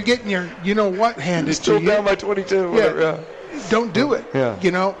 Right. You're getting your, handed to you. Still down by 22. Yeah. Don't do it. Yeah.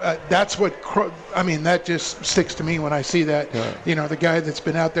 That's what, that just sticks to me when I see that. Yeah. The guy that's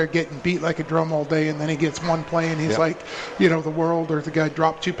been out there getting beat like a drum all day, and then he gets one play, and he's like, the world, or the guy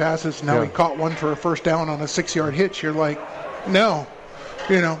dropped 2 passes, now he caught one for a first down on a 6-yard hitch. You're like, no,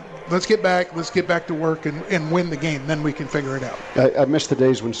 let's get back to work and win the game. Then we can figure it out. I miss the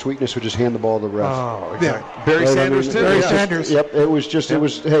days when Sweetness would just hand the ball to the ref. Oh, exactly. Yeah. Barry Sanders, too. Barry Sanders. Yep, it was just,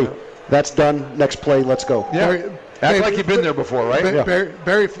 hey, that's done. Next play, let's go. Yeah. Act like you've been there before, right?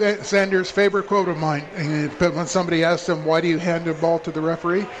 Barry Sanders' favorite quote of mine, but when somebody asks him, why do you hand the ball to the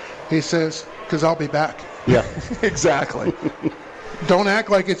referee? He says, because I'll be back. Yeah, exactly. Don't act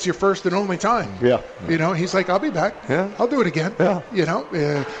like it's your first and only time. Yeah. He's like, I'll be back. Yeah. I'll do it again.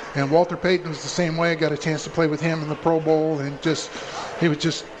 Yeah. And Walter Payton was the same way. I got a chance to play with him in the Pro Bowl, and he was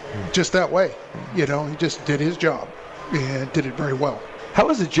just that way. He just did his job and did it very well. How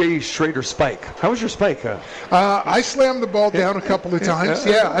was the Jay Schrader spike? How was your spike? I slammed the ball down a couple of times.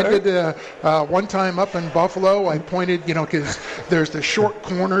 Yeah, I did one time up in Buffalo. I pointed, because there's the short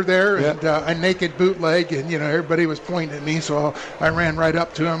corner there and a naked bootleg, and, everybody was pointing at me, so I ran right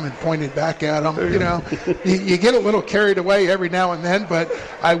up to him and pointed back at him. You get a little carried away every now and then, but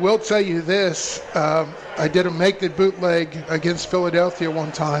I will tell you this. I did a naked bootleg against Philadelphia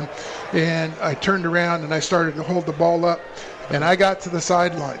one time, and I turned around and I started to hold the ball up. And I got to the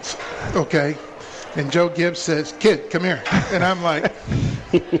sidelines, okay, and Joe Gibbs says, "Kid, come here." And I'm like,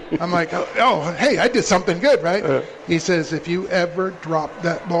 oh, hey, I did something good, right? He says, "If you ever drop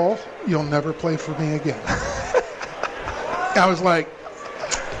that ball, you'll never play for me again." I was like,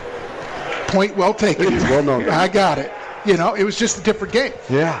 point well taken. Well known. I got it. It was just a different game.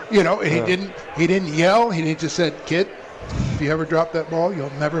 Yeah. He didn't yell. He just said, "Kid, if you ever drop that ball,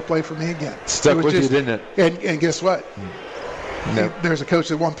 you'll never play for me again." Stuck with you, didn't it? And guess what? No. There's a coach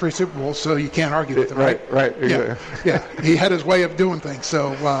that won 3 Super Bowls, so you can't argue with him, right? Right. Yeah. He had his way of doing things,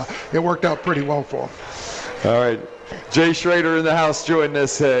 so it worked out pretty well for him. All right. Jay Schrader in the house joining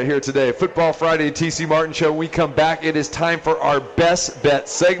us here today. Football Friday, TC Martin Show. When we come back, it is time for our Best Bet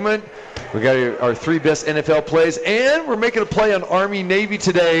segment. We got our 3 best NFL plays, and we're making a play on Army-Navy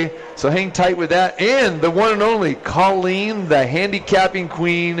today, so hang tight with that. And the one and only Colleen, the handicapping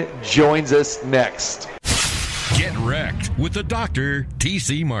queen, joins us next. Get wrecked with the Dr.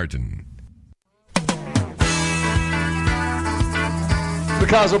 T.C. Martin. The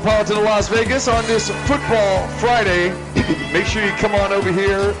Cosmopolitan of Las Vegas on this Football Friday. Make sure you come on over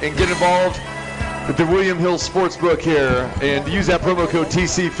here and get involved with the William Hill Sportsbook here and use that promo code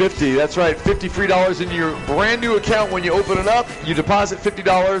TC50. That's right, $50 free in your brand new account when you open it up. You deposit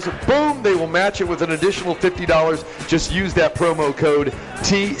 $50, boom, they will match it with an additional $50. Just use that promo code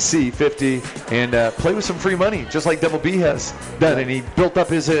TC50 and play with some free money, just like Double B has done, and he built up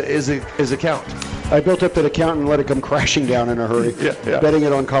his account. I built up that account and let it come crashing down in a hurry. Yeah. Betting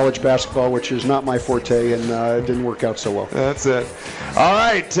it on college basketball, which is not my forte, and it didn't work out so well. That's it. All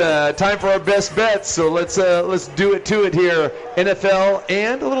right, time for our best bets. So let's do it to it here. NFL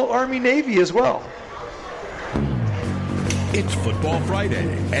and a little Army-Navy as well. It's Football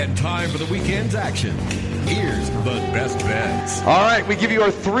Friday and time for the weekend's action. Here's the best bets. All right, we give you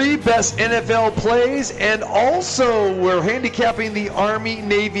our 3 best NFL plays, and also we're handicapping the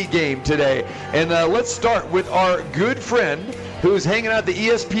Army-Navy game today. And let's start with our good friend who's hanging out at the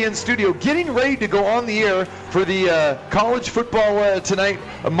ESPN studio, getting ready to go on the air for the college football tonight.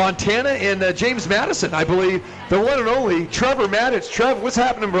 Montana and James Madison, I believe. The one and only Trevor Maddich. Trev, what's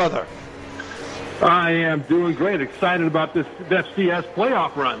happening, brother? I am doing great. Excited about this FCS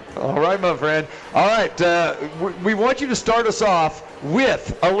playoff run. All right, my friend. All right, we want you to start us off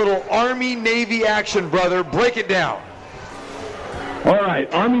with a little Army-Navy action, brother. Break it down. All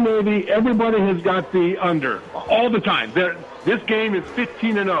right, Army-Navy, everybody has got the under all the time. This game is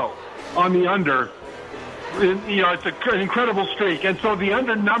 15-0 on the under. It's an incredible streak. And so the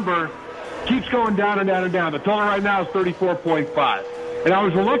under number keeps going down and down and down. The total right now is 34.5. And I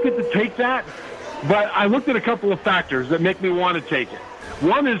was reluctant to take that, but I looked at a couple of factors that make me want to take it.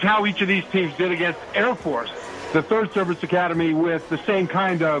 One is how each of these teams did against Air Force, the Third Service Academy, with the same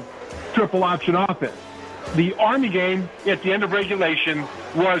kind of triple option offense. The Army game at the end of regulation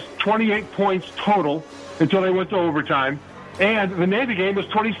was 28 points total until they went to overtime. And the Navy game was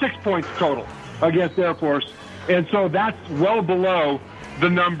 26 points total against Air Force. And so that's well below the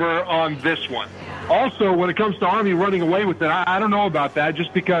number on this one. Also, when it comes to Army running away with it, I don't know about that,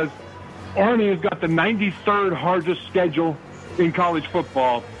 just because Army has got the 93rd hardest schedule in college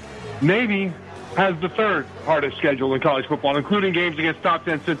football. Navy has the 3rd hardest schedule in college football, including games against top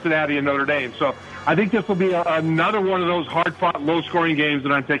 10 Cincinnati and Notre Dame. So I think this will be another one of those hard-fought, low-scoring games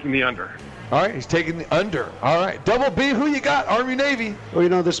that I'm taking the under. All right, he's taking the under. All right, Double B, who you got? Army-Navy.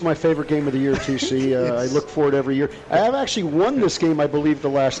 Well, this is my favorite game of the year, TC. I look forward every year. I have actually won this game, I believe, the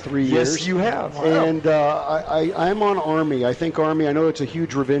last 3 years. Yes, you have. Wow. And I'm on Army. I think Army, I know it's a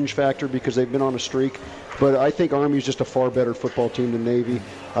huge revenge factor because they've been on a streak, but I think Army is just a far better football team than Navy,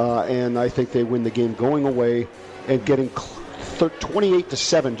 and I think they win the game going away and getting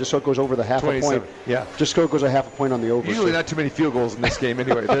 28-7, just so it goes over the half a point. Yeah. Just so it goes a half a point on the over. Usually not too many field goals in this game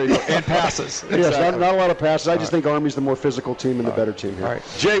anyway. There you go. And passes. Yes, Exactly. not a lot of passes. I just think Army's the more physical team and the better team here. All right.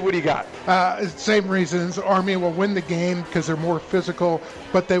 Jay, what do you got? Same reasons. Army will win the game because they're more physical,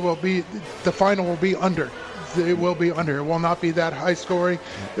 but the final will be under. It will be under. It will not be that high scoring.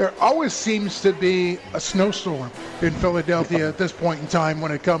 There always seems to be a snowstorm in Philadelphia at this point in time when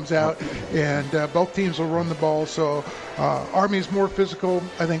it comes out, and both teams will run the ball. So Army's more physical.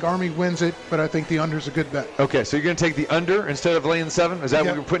 I think Army wins it, but I think the under's a good bet. Okay, so you're going to take the under instead of laying 7? Is that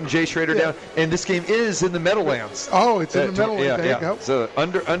what you're putting Jay Schrader down? And this game is in the Meadowlands. Oh, it's in the Meadowlands. There you go. So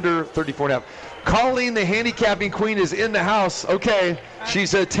under 34.5. Colleen, the handicapping queen, is in the house. Okay,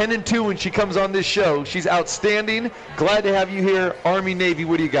 she's 10-2 when she comes on this show. She's outstanding. Glad to have you here. Army, Navy,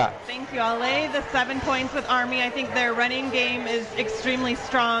 what do you got? Thank you. I'll lay the 7 points with Army. I think their running game is extremely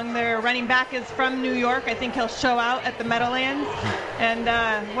strong. Their running back is from New York. I think he'll show out at the Meadowlands. And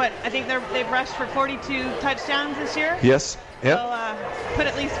I think they've rushed for 42 touchdowns this year. Yes. Yep. They'll put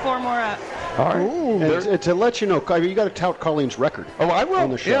at least 4 more up. All right. And to let you know, you got to tout Colleen's record. Oh, I will. On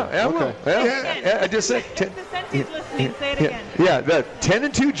the show. Yeah, I will. Yeah, I just said. If Vicente's listening, say it again. Yeah, the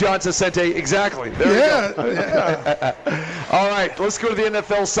 10-2 John Vicente. Exactly. There we go. All right, let's go to the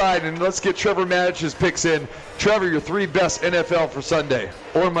NFL side and let's get Trevor Madich's picks in. Trevor, your 3 best NFL for Sunday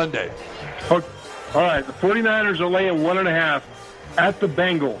or Monday. All right, the 49ers are laying 1.5 at the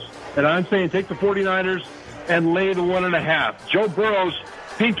Bengals. And I'm saying take the 49ers and lay the 1.5. Joe Burrow's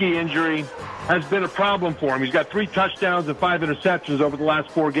pinky injury has been a problem for him. He's got 3 touchdowns and 5 interceptions over the last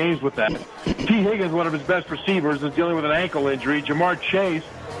 4 games with that. T. Higgins, one of his best receivers, is dealing with an ankle injury. Jamar Chase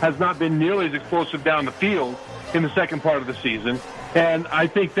has not been nearly as explosive down the field in the second part of the season. And I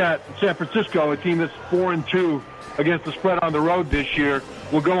think that San Francisco, a team that's 4-2 against the spread on the road this year,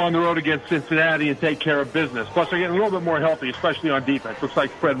 will go on the road against Cincinnati and take care of business. Plus, they're getting a little bit more healthy, especially on defense. Looks like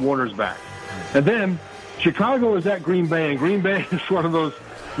Fred Warner's back. And then Chicago is at Green Bay, and Green Bay is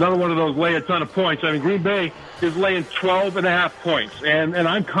another one of those lay a ton of points. I mean, Green Bay is laying 12.5 points, and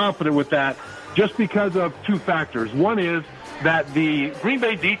I'm confident with that just because of 2 factors. One is that the Green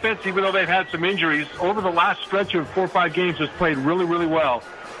Bay defense, even though they've had some injuries, over the last stretch of 4 or 5 games has played really, really well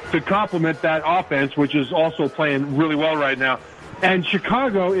to complement that offense, which is also playing really well right now. And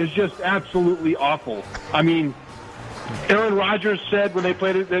Chicago is just absolutely awful. I mean, Aaron Rodgers said when they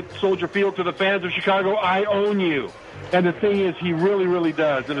played at Soldier Field to the fans of Chicago, "I own you." And the thing is, he really, really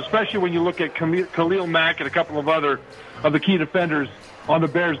does. And especially when you look at Khalil Mack and a couple of other of the key defenders on the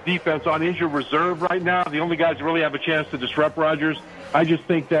Bears defense on injured reserve right now, the only guys who really have a chance to disrupt Rodgers, I just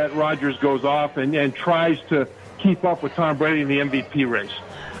think that Rodgers goes off and tries to keep up with Tom Brady in the MVP race.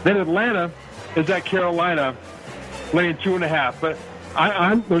 Then Atlanta is at Carolina laying 2.5. But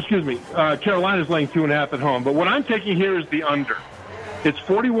Carolina's laying 2.5 at home. But what I'm taking here is the under. It's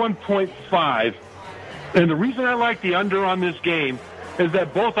 41.5. And the reason I like the under on this game is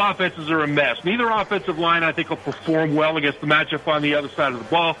that both offenses are a mess. Neither offensive line, I think, will perform well against the matchup on the other side of the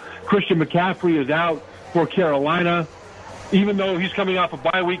ball. Christian McCaffrey is out for Carolina. Even though he's coming off a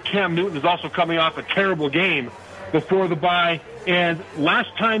bye week, Cam Newton is also coming off a terrible game before the bye. And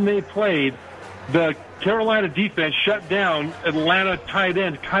last time they played, the Carolina defense shut down Atlanta tight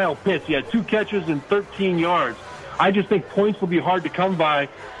end Kyle Pitts. He had 2 catches and 13 yards. I just think points will be hard to come by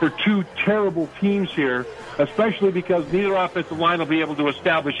for 2 terrible teams here, especially because neither offensive line will be able to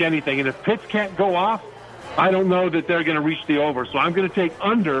establish anything. And if Pitts can't go off, I don't know that they're going to reach the over. So I'm going to take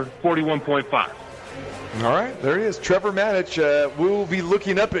under 41.5. All right, there he is, Trevor Madich. We will be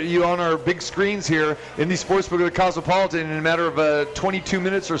looking up at you on our big screens here in the Sportsbook of the Cosmopolitan in a matter of 22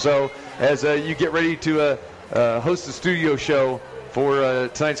 minutes or so as you get ready to host the studio show for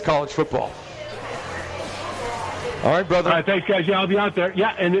tonight's college football. All right, brother. All right, thanks, guys. Yeah, I'll be out there.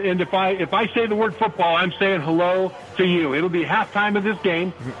 Yeah, and if I say the word football, I'm saying hello to you. It'll be halftime of this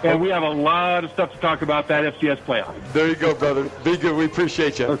game, and we have a lot of stuff to talk about that FCS playoff. There you go, brother. Be good. We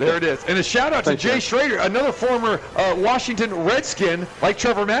appreciate you. Okay. There it is. And a shout-out to Jay Schrader, another former Washington Redskin like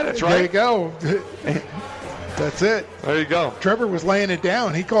Trevor Madich, right? There you go. That's it. There you go. Trevor was laying it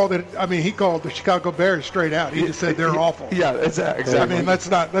down. He called the Chicago Bears straight out. He just said they're awful. Yeah, exactly. I mean, let's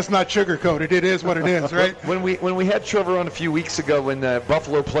not sugarcoat it. It is what it is, right? When we had Trevor on a few weeks ago when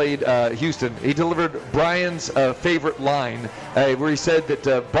Buffalo played Houston, he delivered Brian's favorite line where he said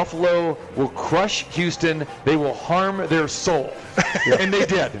that Buffalo will crush Houston. They will harm their soul. Yeah. And they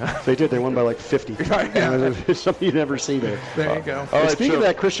did. They did. They won by like 50. Right. Something you never see there. There you go. Speaking of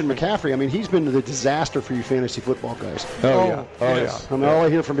that, Christian McCaffrey, I mean, he's been the disaster for you fantasy fantasy football guys. Oh yeah. I mean, all I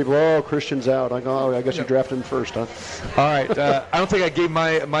hear from people, Christian's out. I go, I guess you drafted him first, huh? All right. I don't think I gave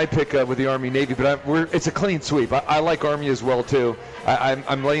my pick with the Army-Navy, but it's a clean sweep. I like Army as well, too.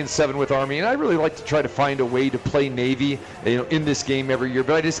 I'm laying 7 with Army, and I really like to try to find a way to play Navy, in this game every year,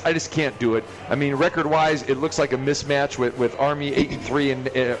 but I just can't do it. I mean, record-wise, it looks like a mismatch with Army 8-3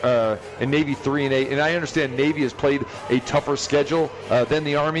 and Navy 3-8, and I understand Navy has played a tougher schedule than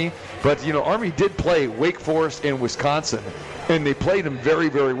the Army, but Army did play Wake Forest and Wisconsin, and they played them very,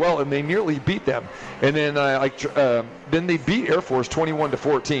 very well, and they nearly beat them. And then then they beat Air Force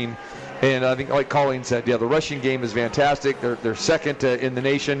 21-14. And I think, like Colleen said, the rushing game is fantastic. They're second in the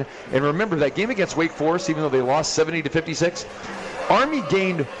nation. And remember, that game against Wake Forest, even though they lost 70-56, Army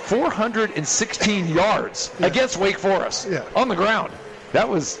gained 416 yards against Wake Forest on the ground. That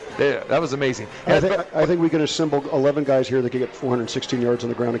was amazing. I think we can assemble 11 guys here that can get 416 yards on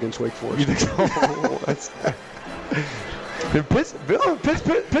the ground against Wake Forest. You think so?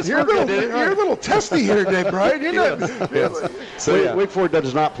 Pittsburgh. You're a little testy here, Dave, Brian. You're not. So Wake Forest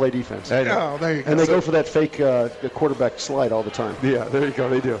does not play defense. Oh, there you go. And they go for that fake quarterback slide all the time. Yeah, there you go.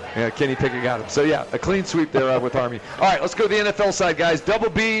 They do. Yeah, Kenny Pickett got him. So, a clean sweep there with Army. All right, let's go to the NFL side, guys. Double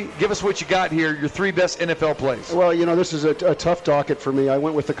B, give us what you got here, your 3 best NFL plays. Well, this is a tough docket for me. I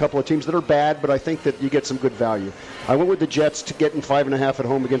went with a couple of teams that are bad, but I think that you get some good value. I went with the Jets to getting 5.5 at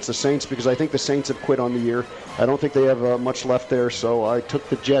home against the Saints because I think the Saints have quit on the year. I don't think they have much left there, so I took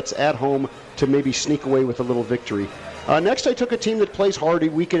the Jets at home to maybe sneak away with a little victory. Next, I took a team that plays hard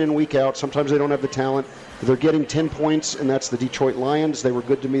week in and week out. Sometimes they don't have the talent. They're getting 10 points, and that's the Detroit Lions. They were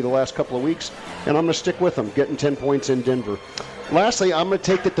good to me the last couple of weeks, and I'm going to stick with them, getting 10 points in Denver. Lastly, I'm going to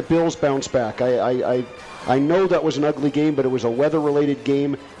take that the Bills bounce back. I know that was an ugly game, but it was a weather-related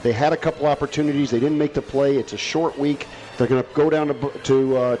game. They had a couple opportunities. They didn't make the play. It's a short week. They're going to go down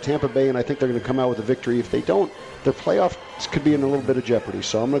to Tampa Bay, and I think they're going to come out with a victory. If they don't, their playoffs could be in a little bit of jeopardy.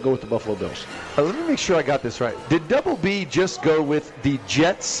 So I'm going to go with the Buffalo Bills. Let me make sure I got this right. Did Double B just go with the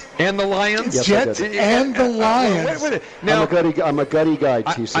Jets and the Lions? Yes, Jets and the Lions. Wait. Now, I'm a gutty guy,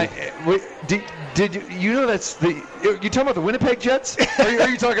 TC. Did you know that's the? You talking about the Winnipeg Jets? Or are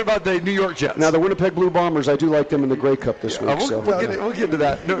you talking about the New York Jets? Now the Winnipeg Blue Bombers, I do like them in the Grey Cup this week. We'll get to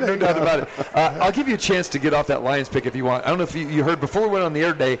that. No doubt about it. I'll give you a chance to get off that Lions pick if you want. I don't know if you heard before we went on the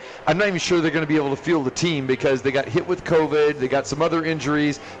air today. I'm not even sure they're going to be able to field the team because they got hit with COVID. They got some other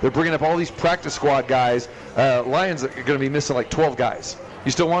injuries. They're bringing up all these practice squad guys. Lions are going to be missing like 12 guys. You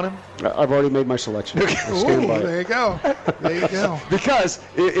still want him? I've already made my selection. Okay. There you go. There you go. Because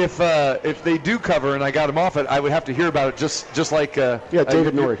if they do cover and I got him off it, I would have to hear about it just like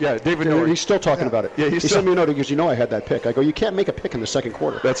David Norrie. David Norrie. He's still talking about it. Yeah, he sent me a note because I had that pick. I go, you can't make a pick in the second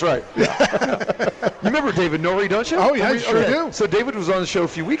quarter. That's right. Yeah. You remember David Norrie, don't you? Oh yeah, I sure do. So David was on the show a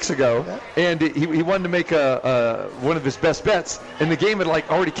few weeks ago, and he wanted to make one of his best bets, and the game had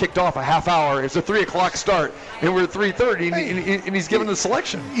already kicked off a half hour. It's a 3:00 start, and we're at 3:30, and he's giving the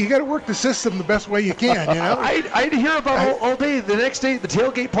selection. You got to work the system the best way you can. I had to hear about all day. The next day, the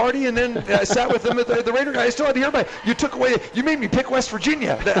tailgate party, and then I sat with him at the Raider guy. I still had to hear about it. You made me pick West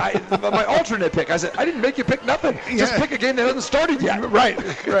Virginia, my alternate pick. I said, I didn't make you pick nothing. Just pick a game that hasn't started yet. Right.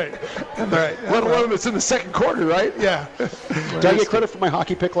 Let alone it's in the second quarter, right? Yeah. Did I get credit for my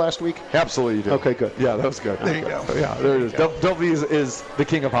hockey pick last week? Absolutely you did. Okay, good. Yeah, that was good. There you go. Yeah, there it is. Double is the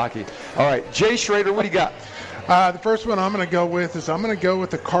king of hockey. All right, Jay Schrader, what do you got? The first one I'm going to go with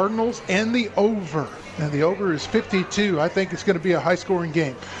the Cardinals and the over. And the over is 52. I think it's going to be a high-scoring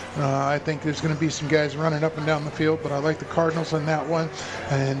game. I think there's going to be some guys running up and down the field, but I like the Cardinals in that one.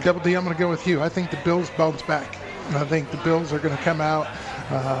 And Double D, I'm going to go with you. I think the Bills bounce back. I think the Bills are going to come out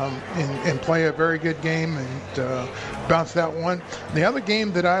and play a very good game and bounce that one. The other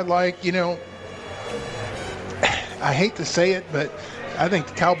game that I like, I hate to say it, but I think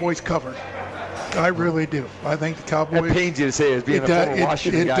the Cowboys cover. I really do. I think the Cowboys. It pains you to say it as being a former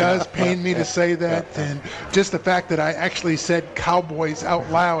Washington guy. It does pain me to say that, and just the fact that I actually said Cowboys out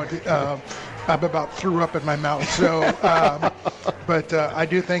loud, I about threw up in my mouth. So, but I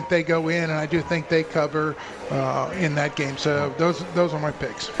do think they go in, and I do think they cover in that game. So those are my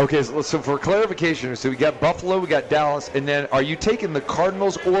picks. Okay, so for clarification, so we got Buffalo, we got Dallas, and then are you taking the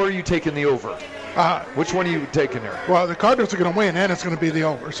Cardinals or are you taking the over? Which one are you taking there? Well, the Cardinals are going to win, and it's going to be the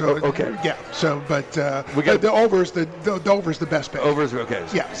over. So okay, yeah. So, but we got the over's the over's the best bet. Over's okay.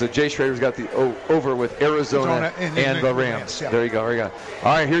 Yeah. So Jay Schrader's got the over with Arizona and the Rams. Yeah. There you go. All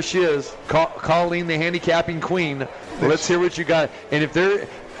right, here she is, Colleen, the handicapping queen. Let's hear what you got. And if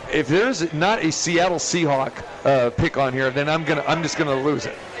there's not a Seattle Seahawk pick on here, then I'm just gonna lose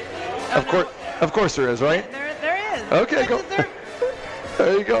it. Of course there is, right? There is. Okay, go.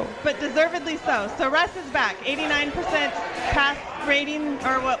 There you go. But deservedly so. So Russ is back. 89% pass rating,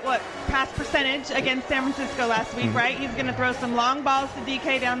 or what pass percentage against San Francisco last week, right? He's going to throw some long balls to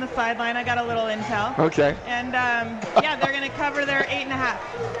DK down the sideline. I got a little intel. Okay. And, yeah, they're going to cover their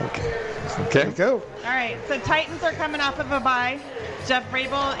 8.5. Okay. Go. All right, so Titans are coming off of a bye. Jeff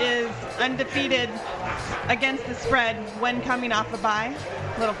Vrabel is undefeated against the spread when coming off a bye.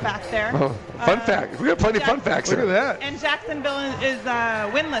 Little fact there. Oh, fun fact. We got plenty of fun facts Look here. at that. And Jacksonville is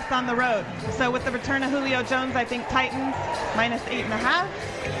winless on the road. So with the return of Julio Jones, I think Titans minus 8.5.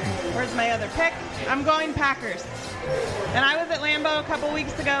 Where's my other pick? I'm going Packers. And I was at Lambeau a couple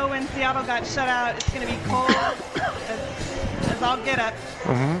weeks ago when Seattle got shut out. It's going to be cold as all get up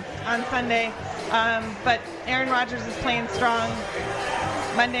on Sunday. But Aaron Rodgers is playing strong.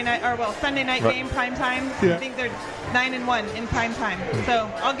 Sunday night game, prime time. Yeah. I think they're 9-1 in prime time. So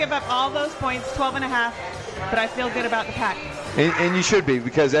I'll give up all those points, 12.5, but I feel good about the Pack. And you should be,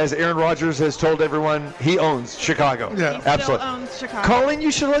 because as Aaron Rodgers has told everyone, he owns Chicago. Yeah. He still Absolutely. owns Chicago. Colin,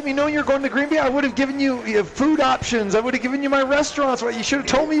 you should let me know you're going to Green Bay. I would have given you food options. I would have given you my restaurants. You should have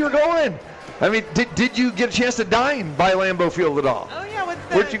told me you were going. I mean, did you get a chance to dine by Lambeau Field at all? Oh, yeah.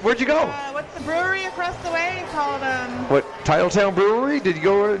 Where'd you go? What's the brewery across the way called? What, Titletown Brewery? Did you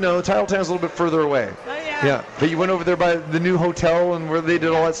go? No, Titletown's a little bit further away. Oh, yeah. Yeah, but you went over there by the new hotel and where they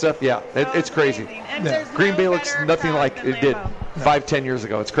did all that stuff. Yeah, it's crazy. Amazing. And there's Green no Bay looks better nothing crowd like than it did Lambeau. 5-10 years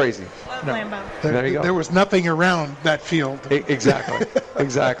ago. It's crazy. Love No. Lambeau. There you go. There was nothing around that field. Exactly.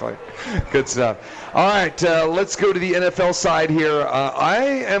 Exactly. Good stuff. All right, let's go to the NFL side here. I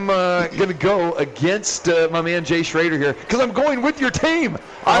am going to go against my man Jay Schrader here because I'm going with your team.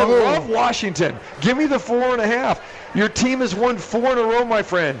 I love Washington. Give me the 4.5. Your team has won 4 in a row, my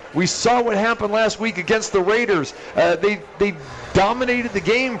friend. We saw what happened last week against the Raiders. They dominated the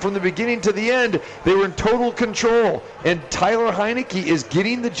game from the beginning to the end. They were in total control. And Tyler Heineke is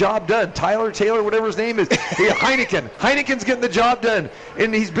getting the job done. Tyler Taylor, whatever his name is. Heineken's getting the job done.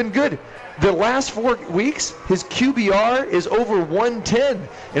 And he's been good. The last 4 weeks, his QBR is over 110,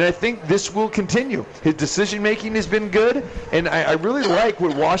 and I think this will continue. His decision-making has been good, and I really like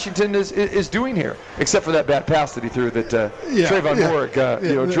what Washington is doing here, except for that bad pass that he threw that Trayvon Moore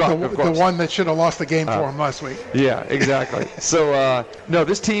dropped, of course. The one that should have lost the game for him last week. Yeah, exactly. So, no,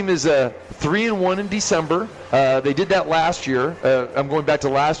 this team is 3-1 in December. They did that last year. I'm going back to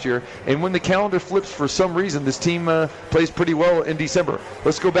last year. And when the calendar flips for some reason, this team plays pretty well in December.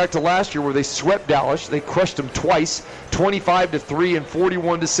 Let's go back to last year where they swept Dallas. They crushed them twice, 25-3 and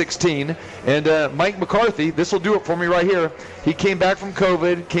 41-16. And Mike McCarthy, this will do it for me right here. He came back from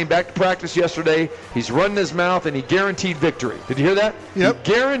COVID, came back to practice yesterday. He's running his mouth, and he guaranteed victory. Did you hear that? Yep.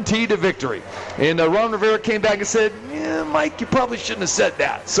 He guaranteed a victory. And Ron Rivera came back and said, yeah, Mike, you probably shouldn't have said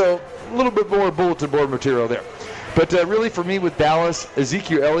that. So a little bit more bulletin board material there. But really for me with Dallas,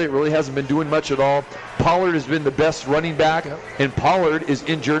 Ezekiel Elliott really hasn't been doing much at all. Pollard has been the best running back, and Pollard is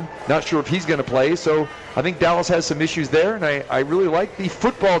injured. Not sure if he's going to play. So I think Dallas has some issues there, and I really like the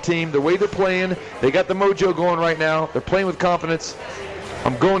football team, the way they're playing. They got the mojo going right now. They're playing with confidence.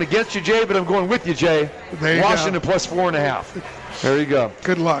 I'm going against you, Jay, but I'm going with you, Jay. There you Washington go. plus 4.5. There you go.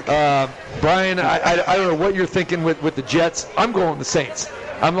 Good luck. Brian, I don't know what you're thinking with the Jets. I'm going the Saints.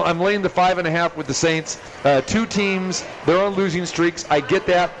 I'm laying the 5.5 with the Saints. 2 teams, they're on losing streaks. I get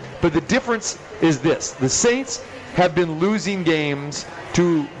that. But the difference is this. The Saints have been losing games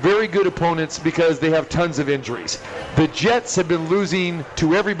to very good opponents because they have tons of injuries. The Jets have been losing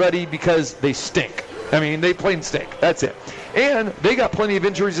to everybody because they stink. I mean, they plain stink. That's it. And they got plenty of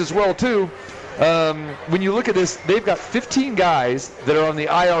injuries as well, too. When you look at this, they've got 15 guys that are on the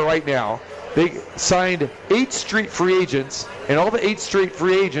IR right now. They signed 8 straight free agents, and all the 8 straight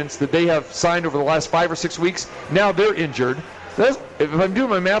free agents that they have signed over the last 5 or 6 weeks, now they're injured. If I'm doing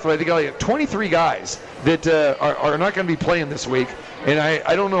my math right, I think I got 23 guys that are not going to be playing this week, and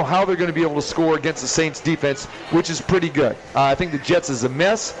I don't know how they're going to be able to score against the Saints defense, which is pretty good. I think the Jets is a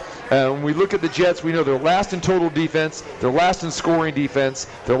mess. When we look at the Jets, we know they're last in total defense, they're last in scoring defense,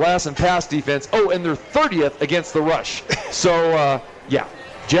 they're last in pass defense. Oh, and they're 30th against the rush. So,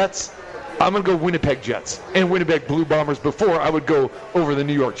 Jets. I'm going to go Winnipeg Jets and Winnipeg Blue Bombers before I would go over the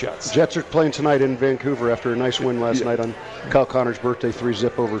New York Jets. Jets are playing tonight in Vancouver after a nice win last night on Kyle Connor's birthday,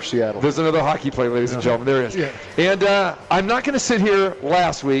 3-zip over Seattle. There's another hockey play, ladies and gentlemen. There it is. Yeah. And I'm not going to sit here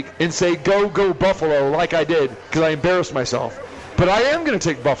last week and say, go Buffalo, like I did, because I embarrassed myself. But I am going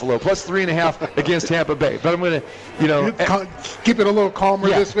to take Buffalo plus 3.5 against Tampa Bay. But I'm going to, keep it a little calmer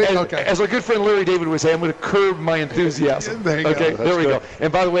this week. Okay. As our good friend Larry David would say, I'm going to curb my enthusiasm. There you okay, go. there we go.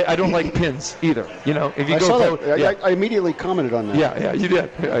 And by the way, I don't like pins either. If you I immediately commented on that. Yeah, you did.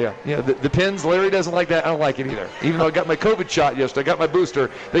 Yeah. The pins, Larry doesn't like that. I don't like it either. Even though I got my COVID shot yesterday, I got my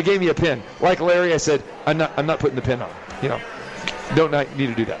booster. They gave me a pin. Like Larry, I said, I'm not putting the pin on. Don't need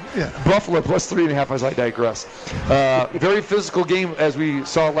to do that. Yeah. Buffalo plus 3.5 as I digress. Very physical game as we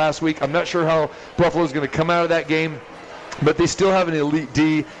saw last week. I'm not sure how Buffalo's going to come out of that game, but they still have an elite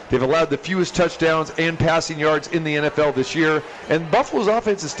D. They've allowed the fewest touchdowns and passing yards in the NFL this year. And Buffalo's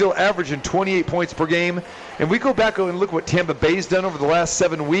offense is still averaging 28 points per game. And we go back and look what Tampa Bay's done over the last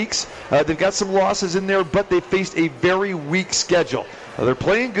 7 weeks. They've got some losses in there, but they faced a very weak schedule. They're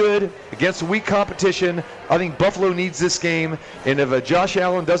playing good against weak competition. I think Buffalo needs this game. And if Josh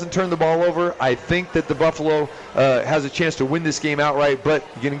Allen doesn't turn the ball over, I think that the Buffalo has a chance to win this game outright. But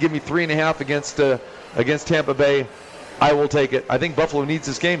you're going to give me 3.5 against Tampa Bay. I will take it. I think Buffalo needs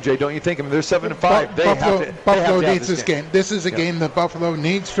this game, Jay. Don't you think? I mean, they're 7-5. Buffalo needs this game. This is a game that Buffalo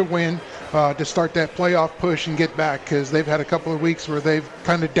needs to win to start that playoff push and get back, because they've had a couple of weeks where they've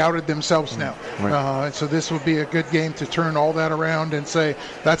kind of doubted themselves now. Right. So this would be a good game to turn all that around and say,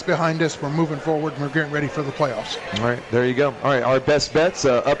 that's behind us. We're moving forward, and we're getting ready for the playoffs. All right, there you go. All right, our best bets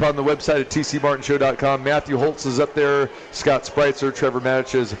up on the website at tcmartinshow.com. Matthew Holtz is up there. Scott Spreitzer, Trevor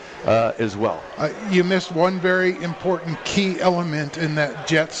Matich is as well. You missed one very important key element in that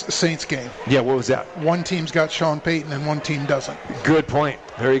Jets-Saints game. Yeah, what was that? One team's got Sean Payton and one team doesn't. Good point.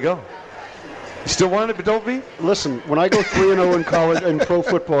 There you go. You still want it, but don't be? Listen, when I go 3-0 in college and pro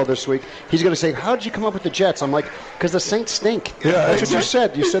football this week, he's going to say, how did you come up with the Jets? I'm like, because the Saints stink. Yeah, that's what you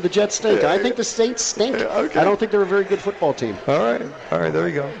said. You said the Jets stink. I think the Saints stink. Okay. I don't think they're a very good football team. All right, there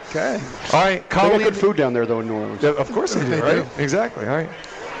you go. Okay. All right, They Colleen. got good food down there, though, in New Orleans. Yeah, of course they do, right? Exactly. All right.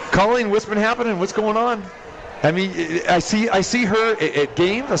 Colleen, what's been happening? What's going on? I mean, I see her at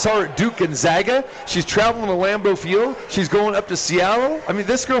games. I saw her at Duke Gonzaga. She's traveling to Lambeau Field. She's going up to Seattle. I mean,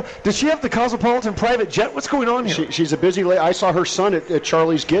 this girl, does she have the Cosmopolitan private jet? What's going on here? She's a busy lady. I saw her son at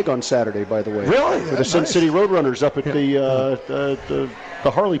Charlie's gig on Saturday, by the way. Really? With the Sin City Roadrunners up at the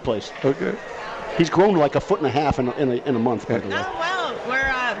Harley place. Okay. He's grown like 1.5 feet in a month, by the way. Oh, well,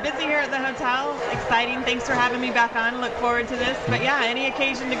 we're busy here at the hotel. Exciting. Thanks for having me back on. Look forward to this. But, yeah, any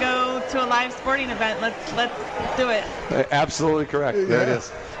occasion to go to a live sporting event, let's do it. Absolutely correct. There it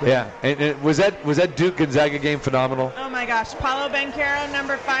is. Yeah. And was that Duke Gonzaga game phenomenal? Oh, my gosh. Paulo Banchero,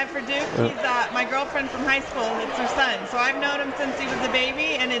 number 5 for Duke. He's my girlfriend from high school. It's her son. So I've known him since he was a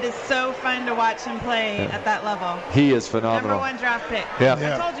baby, and it is so fun to watch him play at that level. He is phenomenal. Number 1 draft pick. Yeah.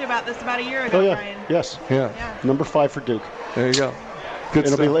 I told you about this about a year ago, Oh, yeah. Brian. Yes. Yeah. Number 5 for Duke. There you go. Good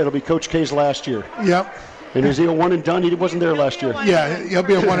stuff. It'll be Coach K's last year. Yep. And is he a one and done? He wasn't there last year. Yeah, he'll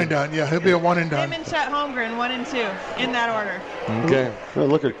be a one and done. Yeah, he'll be a one and done. Him and Chet Holmgren, 1 and 2, in that order. Okay. Oh,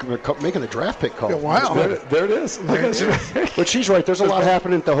 look at making the draft pick call. Yeah, wow. There it is. But she's right. There's a lot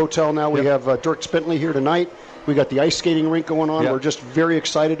happening at the hotel now. We have Dirk Spintley here tonight. We got the ice skating rink going on. Yep. We're just very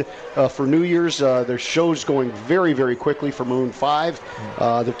excited for New Year's. There's shows going very, very quickly for Maroon 5.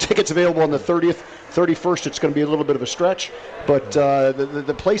 The tickets available on the 30th. 31st, it's going to be a little bit of a stretch, but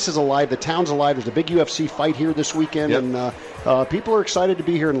the place is alive. The town's alive. There's a big UFC fight here this weekend, and people are excited to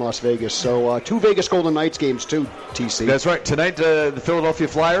be here in Las Vegas. So 2 Vegas Golden Knights games too, TC. That's right. Tonight, the Philadelphia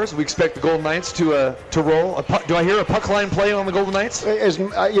Flyers. We expect the Golden Knights to roll. Do I hear a puck line play on the Golden Knights? As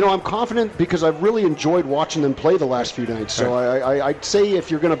I'm confident because I've really enjoyed watching them play the last few nights. So I'd say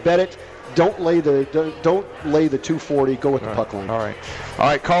if you're going to bet it, don't lay the 240. Go with the puck line. All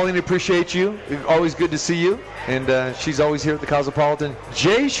right, Colleen, appreciate you. Always good to see you, and she's always here at the Cosmopolitan.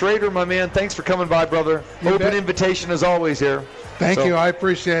 Jay Schrader, my man, thanks for coming by, brother. Open invitation as always here. Thank you. I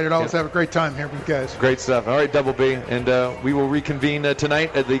appreciate it. Always have a great time here with you guys. Great stuff. All right, Double B, and we will reconvene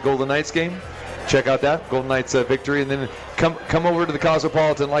tonight at the Golden Knights game. Check out that Golden Knights victory, and then come over to the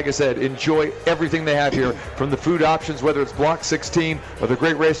Cosmopolitan. Like I said, enjoy everything they have here, from the food options, whether it's Block 16 or the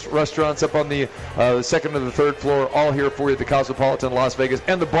great restaurants up on the second or the third floor, all here for you at the Cosmopolitan Las Vegas,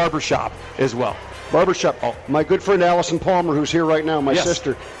 and the barbershop as well. Barbershop. Oh, my good friend Allison Palmer, who's here right now, my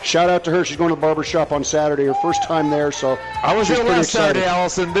sister. Shout out to her. She's going to the barbershop on Saturday. Her first time there, so I was there last Saturday,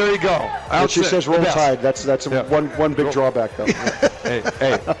 Allison. There you go. And she says roll tide. That's one big drawback, though.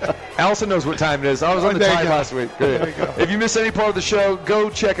 Hey, Allison knows what time it is. I was on the tide last week. There you go. If you missed any part of the show, go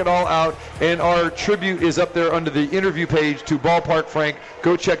check it all out. And our tribute is up there under the interview page to Ballpark Frank.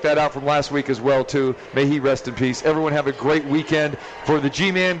 Go check that out from last week as well, too. May he rest in peace. Everyone have a great weekend. For the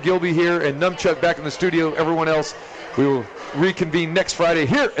G-Man, Gilby here, and Numchuck back in the studio, everyone else, We will reconvene next Friday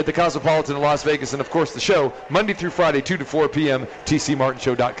here at the Cosmopolitan in Las Vegas. And, of course, the show Monday through Friday, 2 to 4 p.m.,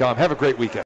 tcmartinshow.com. Have a great weekend.